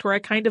disconnect where I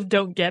kind of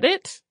don't get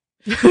it.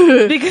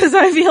 Because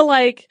I feel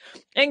like,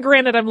 and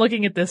granted I'm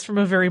looking at this from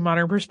a very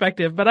modern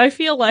perspective, but I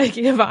feel like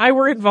if I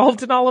were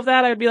involved in all of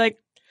that, I'd be like,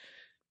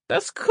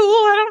 that's cool.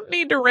 I don't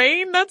need to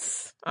reign.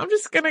 I'm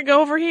just gonna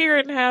go over here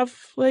and have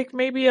like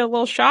maybe a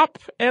little shop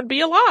and be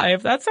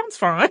alive. That sounds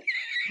fine.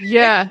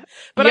 Yeah.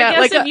 But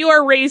I guess if you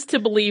are raised to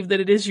believe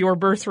that it is your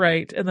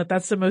birthright and that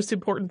that's the most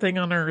important thing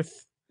on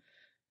earth,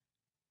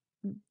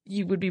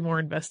 you would be more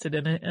invested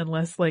in it, and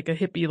less like a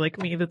hippie like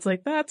me that's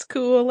like, that's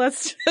cool.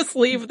 Let's just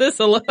leave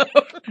this alone.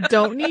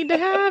 Don't need to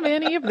have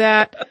any of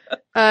that.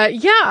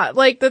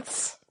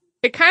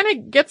 It kind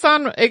of gets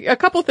on, a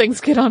couple things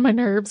get on my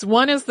nerves.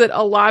 One is that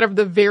a lot of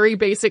the very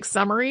basic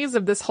summaries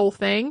of this whole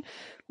thing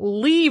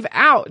leave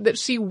out that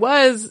she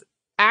was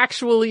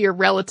actually a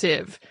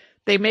relative.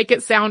 They make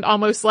it sound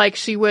almost like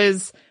she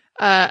was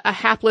a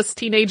hapless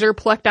teenager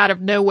plucked out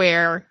of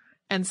nowhere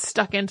and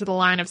stuck into the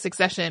line of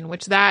succession,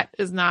 which that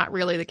is not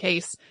really the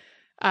case.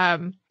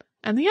 And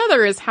the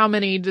other is how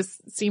many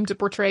just seem to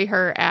portray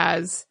her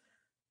as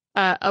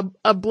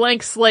a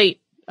blank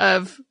slate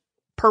of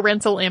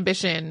parental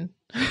ambition.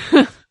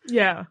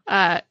 Yeah.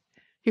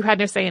 Who had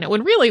no say in it,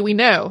 when really we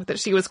know that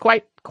she was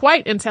quite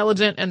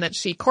intelligent, and that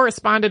she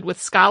corresponded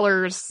with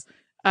scholars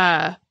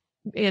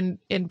in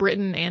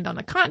Britain and on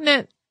the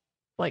continent.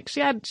 Like,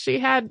 she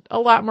had a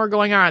lot more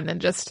going on than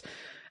just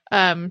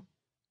a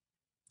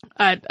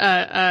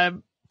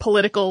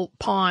political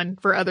pawn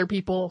for other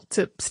people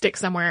to stick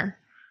somewhere.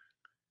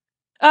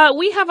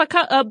 We have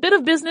a bit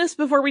of business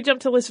before we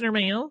jump to listener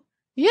mail.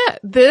 Yeah,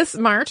 this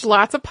March,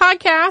 lots of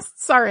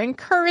podcasts are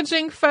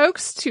encouraging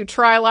folks to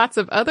try lots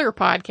of other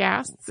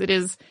podcasts. It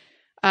is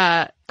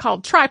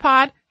called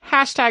Tripod,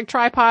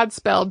 #Tripod,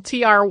 spelled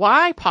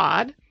TRY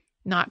pod,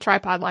 not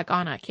tripod like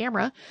on a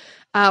camera.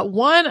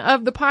 One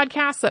of the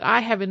podcasts that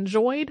I have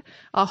enjoyed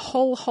a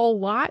whole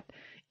lot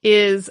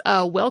is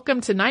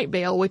Welcome to Night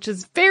Vale, which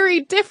is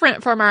very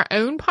different from our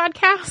own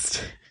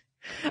podcast.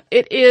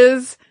 It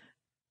is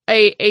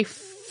a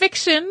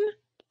fiction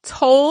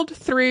told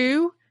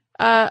through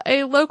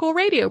a local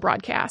radio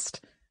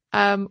broadcast,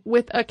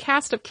 with a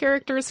cast of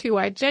characters who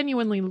I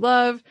genuinely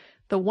love.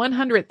 The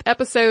 100th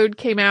episode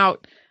came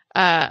out,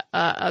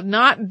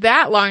 not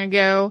that long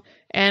ago,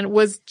 and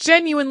was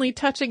genuinely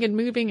touching and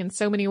moving in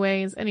so many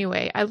ways.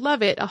 Anyway, I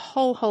love it a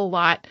whole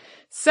lot.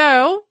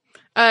 So,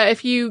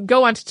 if you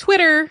go onto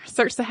Twitter,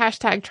 search the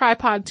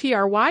 #Tripod,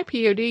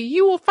 TRYPOD,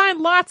 you will find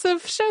lots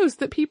of shows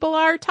that people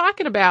are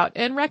talking about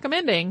and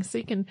recommending, so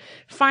you can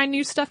find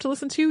new stuff to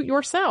listen to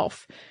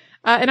yourself.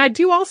 And I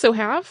do also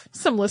have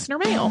some listener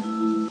mail.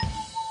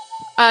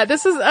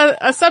 This is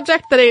a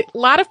subject that a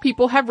lot of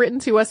people have written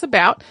to us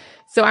about,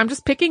 so I'm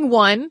just picking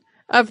one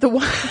of the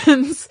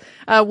ones,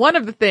 one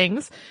of the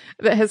things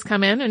that has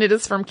come in, and it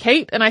is from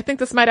Kate, and I think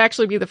this might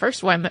actually be the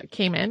first one that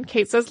came in.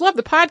 Kate says, love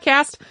the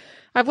podcast.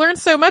 I've learned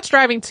so much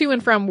driving to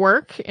and from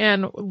work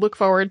and look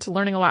forward to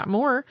learning a lot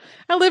more.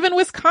 I live in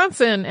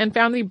Wisconsin and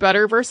found the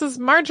butter versus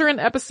margarine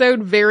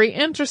episode very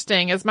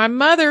interesting, as my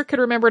mother could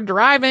remember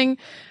driving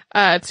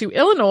to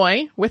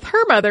Illinois with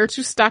her mother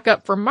to stock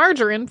up for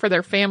margarine for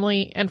their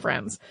family and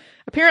friends.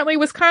 Apparently,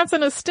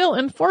 Wisconsin is still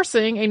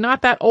enforcing a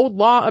not that old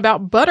law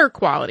about butter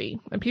quality,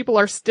 and people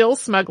are still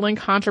smuggling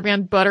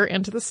contraband butter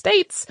into the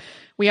states,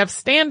 We have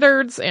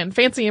standards, and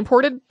fancy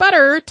imported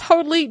butter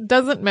totally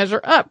doesn't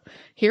measure up.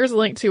 Here's a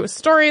link to a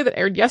story that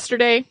aired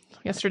yesterday.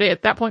 Yesterday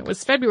at that point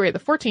was February the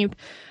 14th.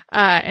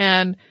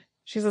 And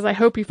she says, I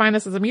hope you find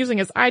this as amusing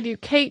as I do.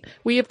 Kate,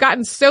 we have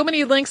gotten so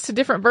many links to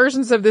different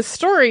versions of this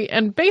story.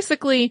 And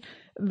basically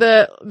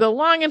the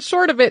long and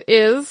short of it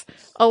is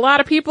a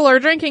lot of people are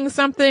drinking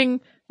something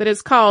that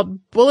is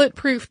called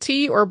bulletproof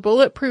tea or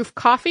bulletproof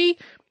coffee,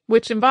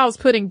 which involves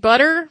putting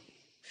butter.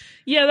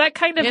 Yeah, that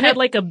kind of had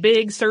like a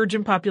big surge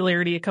in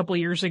popularity a couple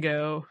years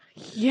ago.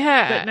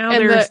 Yeah. But now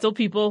there are still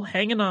people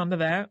hanging on to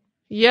that.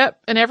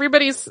 Yep. And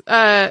everybody's,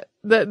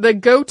 the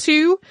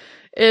go-to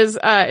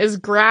is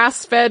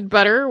grass-fed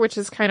butter, which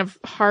is kind of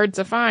hard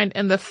to find.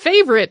 And the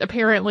favorite,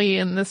 apparently,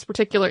 in this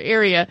particular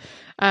area,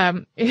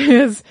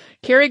 is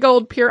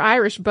Kerrygold Pure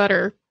Irish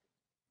butter.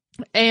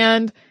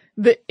 And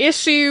the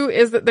issue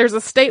is that there's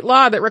a state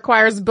law that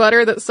requires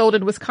butter that's sold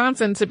in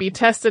Wisconsin to be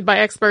tested by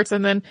experts,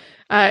 and then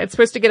it's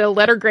supposed to get a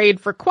letter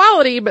grade for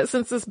quality, but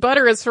since this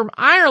butter is from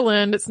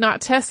Ireland, it's not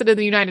tested in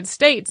the United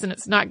States, and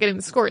it's not getting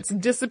the score. It's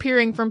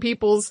disappearing from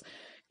people's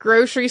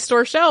grocery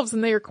store shelves,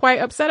 and they are quite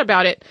upset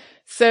about it.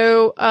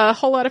 So a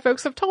whole lot of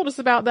folks have told us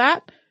about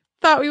that.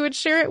 Thought we would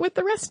share it with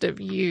the rest of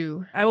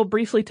you. I will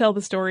briefly tell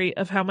the story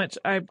of how much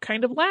I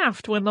kind of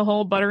laughed when the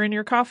whole butter in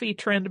your coffee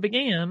trend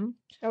began.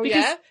 Oh,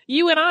 because yeah?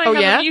 you and I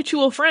have a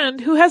mutual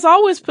friend who has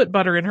always put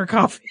butter in her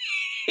coffee.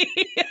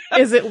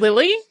 Is it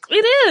Lily?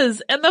 It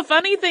is. And the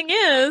funny thing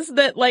is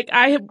that, like,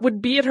 I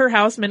would be at her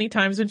house many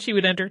times when she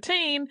would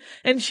entertain,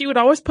 and she would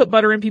always put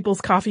butter in people's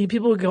coffee, and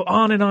people would go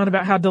on and on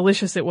about how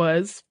delicious it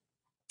was.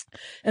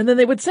 And then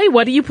they would say,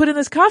 what do you put in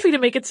this coffee to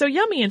make it so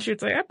yummy? And she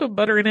would say, I put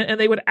butter in it. And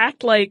they would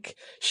act like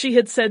she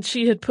had said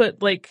she had put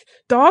like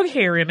dog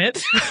hair in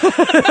it.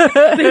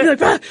 They'd be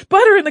like,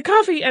 butter in the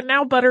coffee. And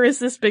now butter is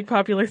this big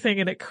popular thing.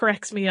 And it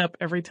cracks me up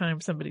every time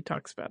somebody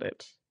talks about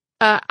it.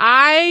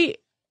 I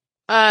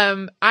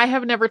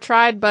have never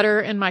tried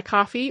butter in my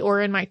coffee or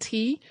in my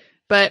tea,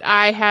 but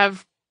I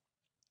have,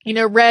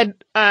 read,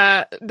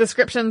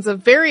 descriptions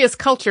of various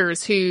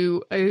cultures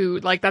who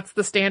like, that's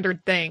the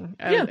standard thing,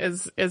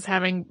 is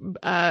having,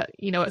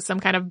 some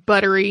kind of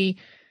buttery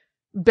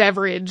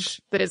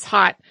beverage that is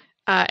hot.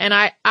 And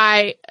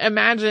I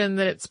imagine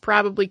that it's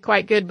probably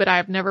quite good, but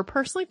I've never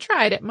personally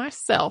tried it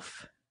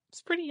myself.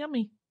 It's pretty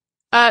yummy.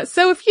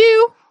 So if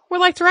you would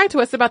like to write to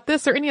us about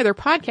this or any other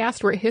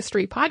podcast, we're at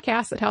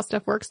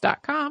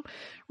historypodcast@howstuffworks.com.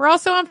 We're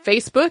also on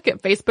Facebook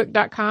at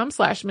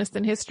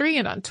facebook.com/missedinhistory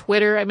and on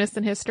Twitter at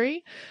missedinhistory.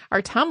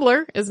 Our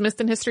Tumblr is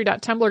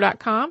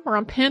missedinhistory.tumblr.com. We're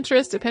on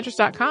Pinterest at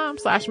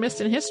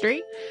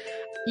pinterest.com/missedinhistory.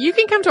 You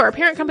can come to our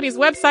parent company's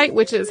website,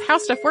 which is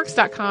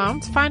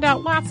howstuffworks.com, to find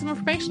out lots of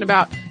information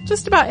about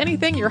just about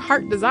anything your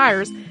heart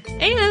desires.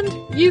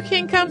 And you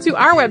can come to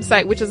our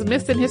website, which is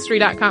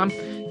missedinhistory.com.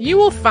 You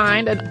will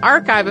find an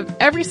archive of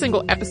every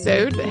single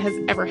episode that has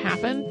ever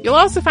happened. You'll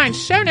also find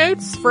show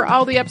notes for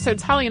all the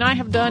episodes Holly and I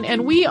have done.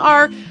 And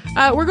we're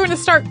going to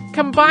start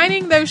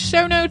combining those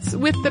show notes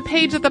with the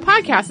page that the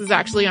podcast is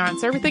actually on.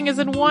 So everything is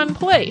in one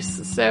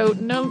place. So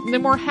no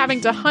more having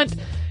to hunt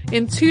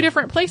in two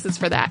different places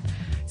for that.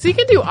 So you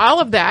can do all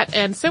of that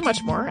and so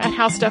much more at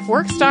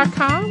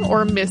howstuffworks.com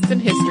or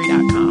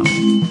missedinhistory.com.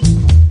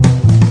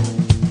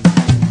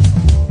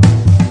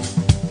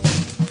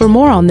 For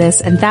more on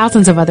this and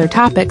thousands of other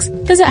topics,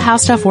 visit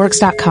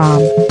howstuffworks.com.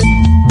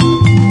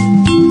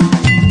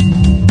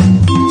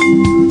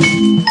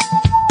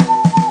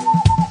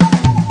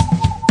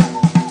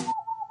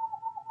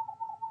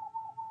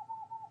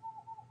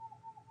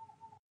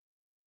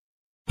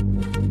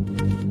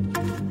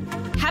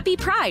 Happy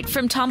Pride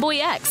from Tomboy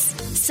X,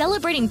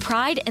 celebrating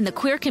pride and the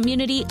queer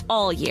community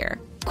all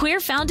year. Queer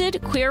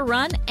founded, queer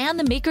run, and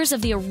the makers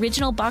of the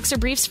original boxer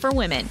briefs for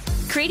women,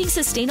 creating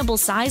sustainable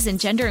size and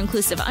gender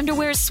inclusive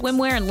underwear,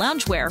 swimwear, and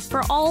loungewear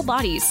for all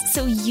bodies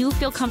so you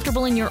feel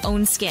comfortable in your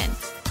own skin.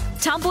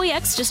 Tomboy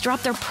X just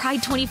dropped their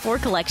Pride 24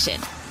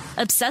 collection.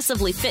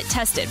 Obsessively fit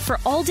tested for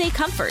all day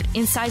comfort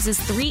in sizes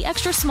 3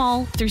 extra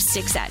small through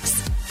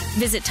 6X.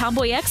 Visit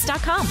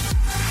tomboyx.com.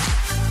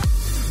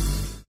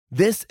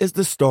 This is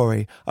the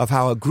story of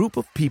how a group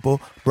of people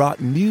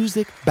brought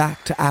music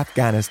back to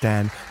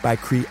Afghanistan by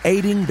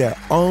creating their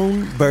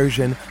own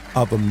version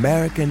of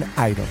American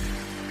Idol.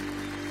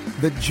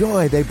 The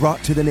joy they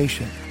brought to the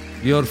nation.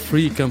 You're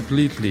free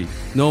completely.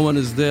 No one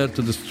is there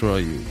to destroy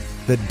you.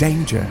 The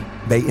danger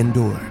they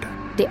endured.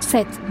 They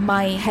said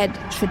my head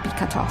should be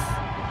cut off.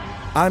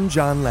 I'm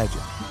John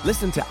Legend.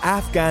 Listen to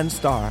Afghan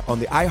Star on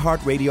the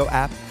iHeartRadio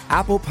app,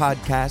 Apple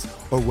Podcasts,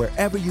 or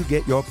wherever you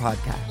get your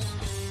podcasts.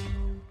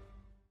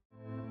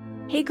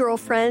 Hey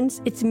girlfriends,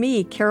 it's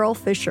me, Carol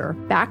Fisher,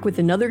 back with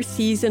another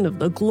season of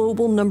the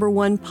global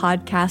 #1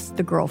 podcast,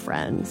 The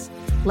Girlfriends.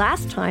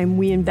 Last time,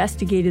 we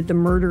investigated the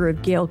murder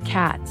of Gail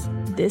Katz.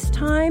 This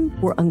time,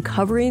 we're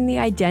uncovering the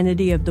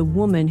identity of the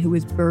woman who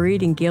was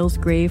buried in Gail's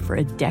grave for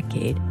a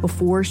decade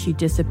before she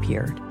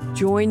disappeared.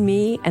 Join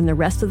me and the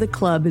rest of the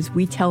club as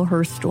we tell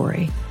her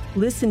story.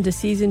 Listen to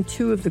Season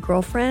 2 of The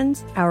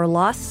Girlfriends, Our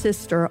Lost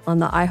Sister on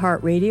the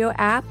iHeartRadio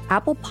app,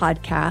 Apple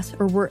Podcasts,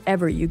 or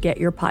wherever you get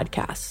your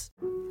podcasts.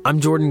 I'm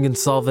Jordan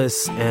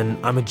Gonsalves, and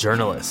I'm a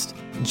journalist.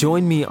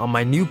 Join me on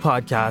my new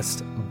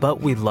podcast,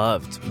 But We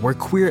Loved, where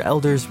queer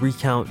elders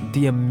recount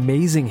the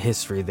amazing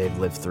history they've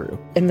lived through.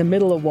 In the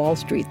middle of Wall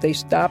Street, they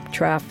stopped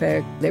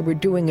traffic. They were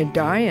doing a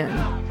die-in.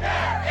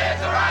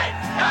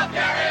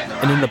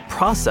 And in the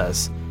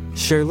process,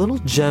 share little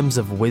gems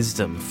of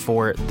wisdom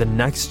for the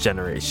next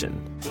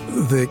generation.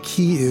 The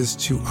key is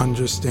to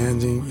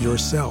understanding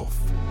yourself,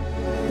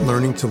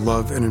 learning to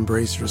love and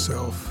embrace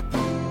yourself.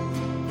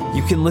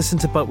 You can listen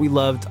to But We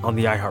Loved on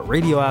the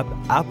iHeartRadio app,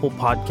 Apple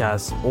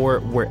Podcasts, or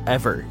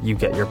wherever you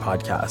get your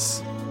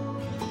podcasts.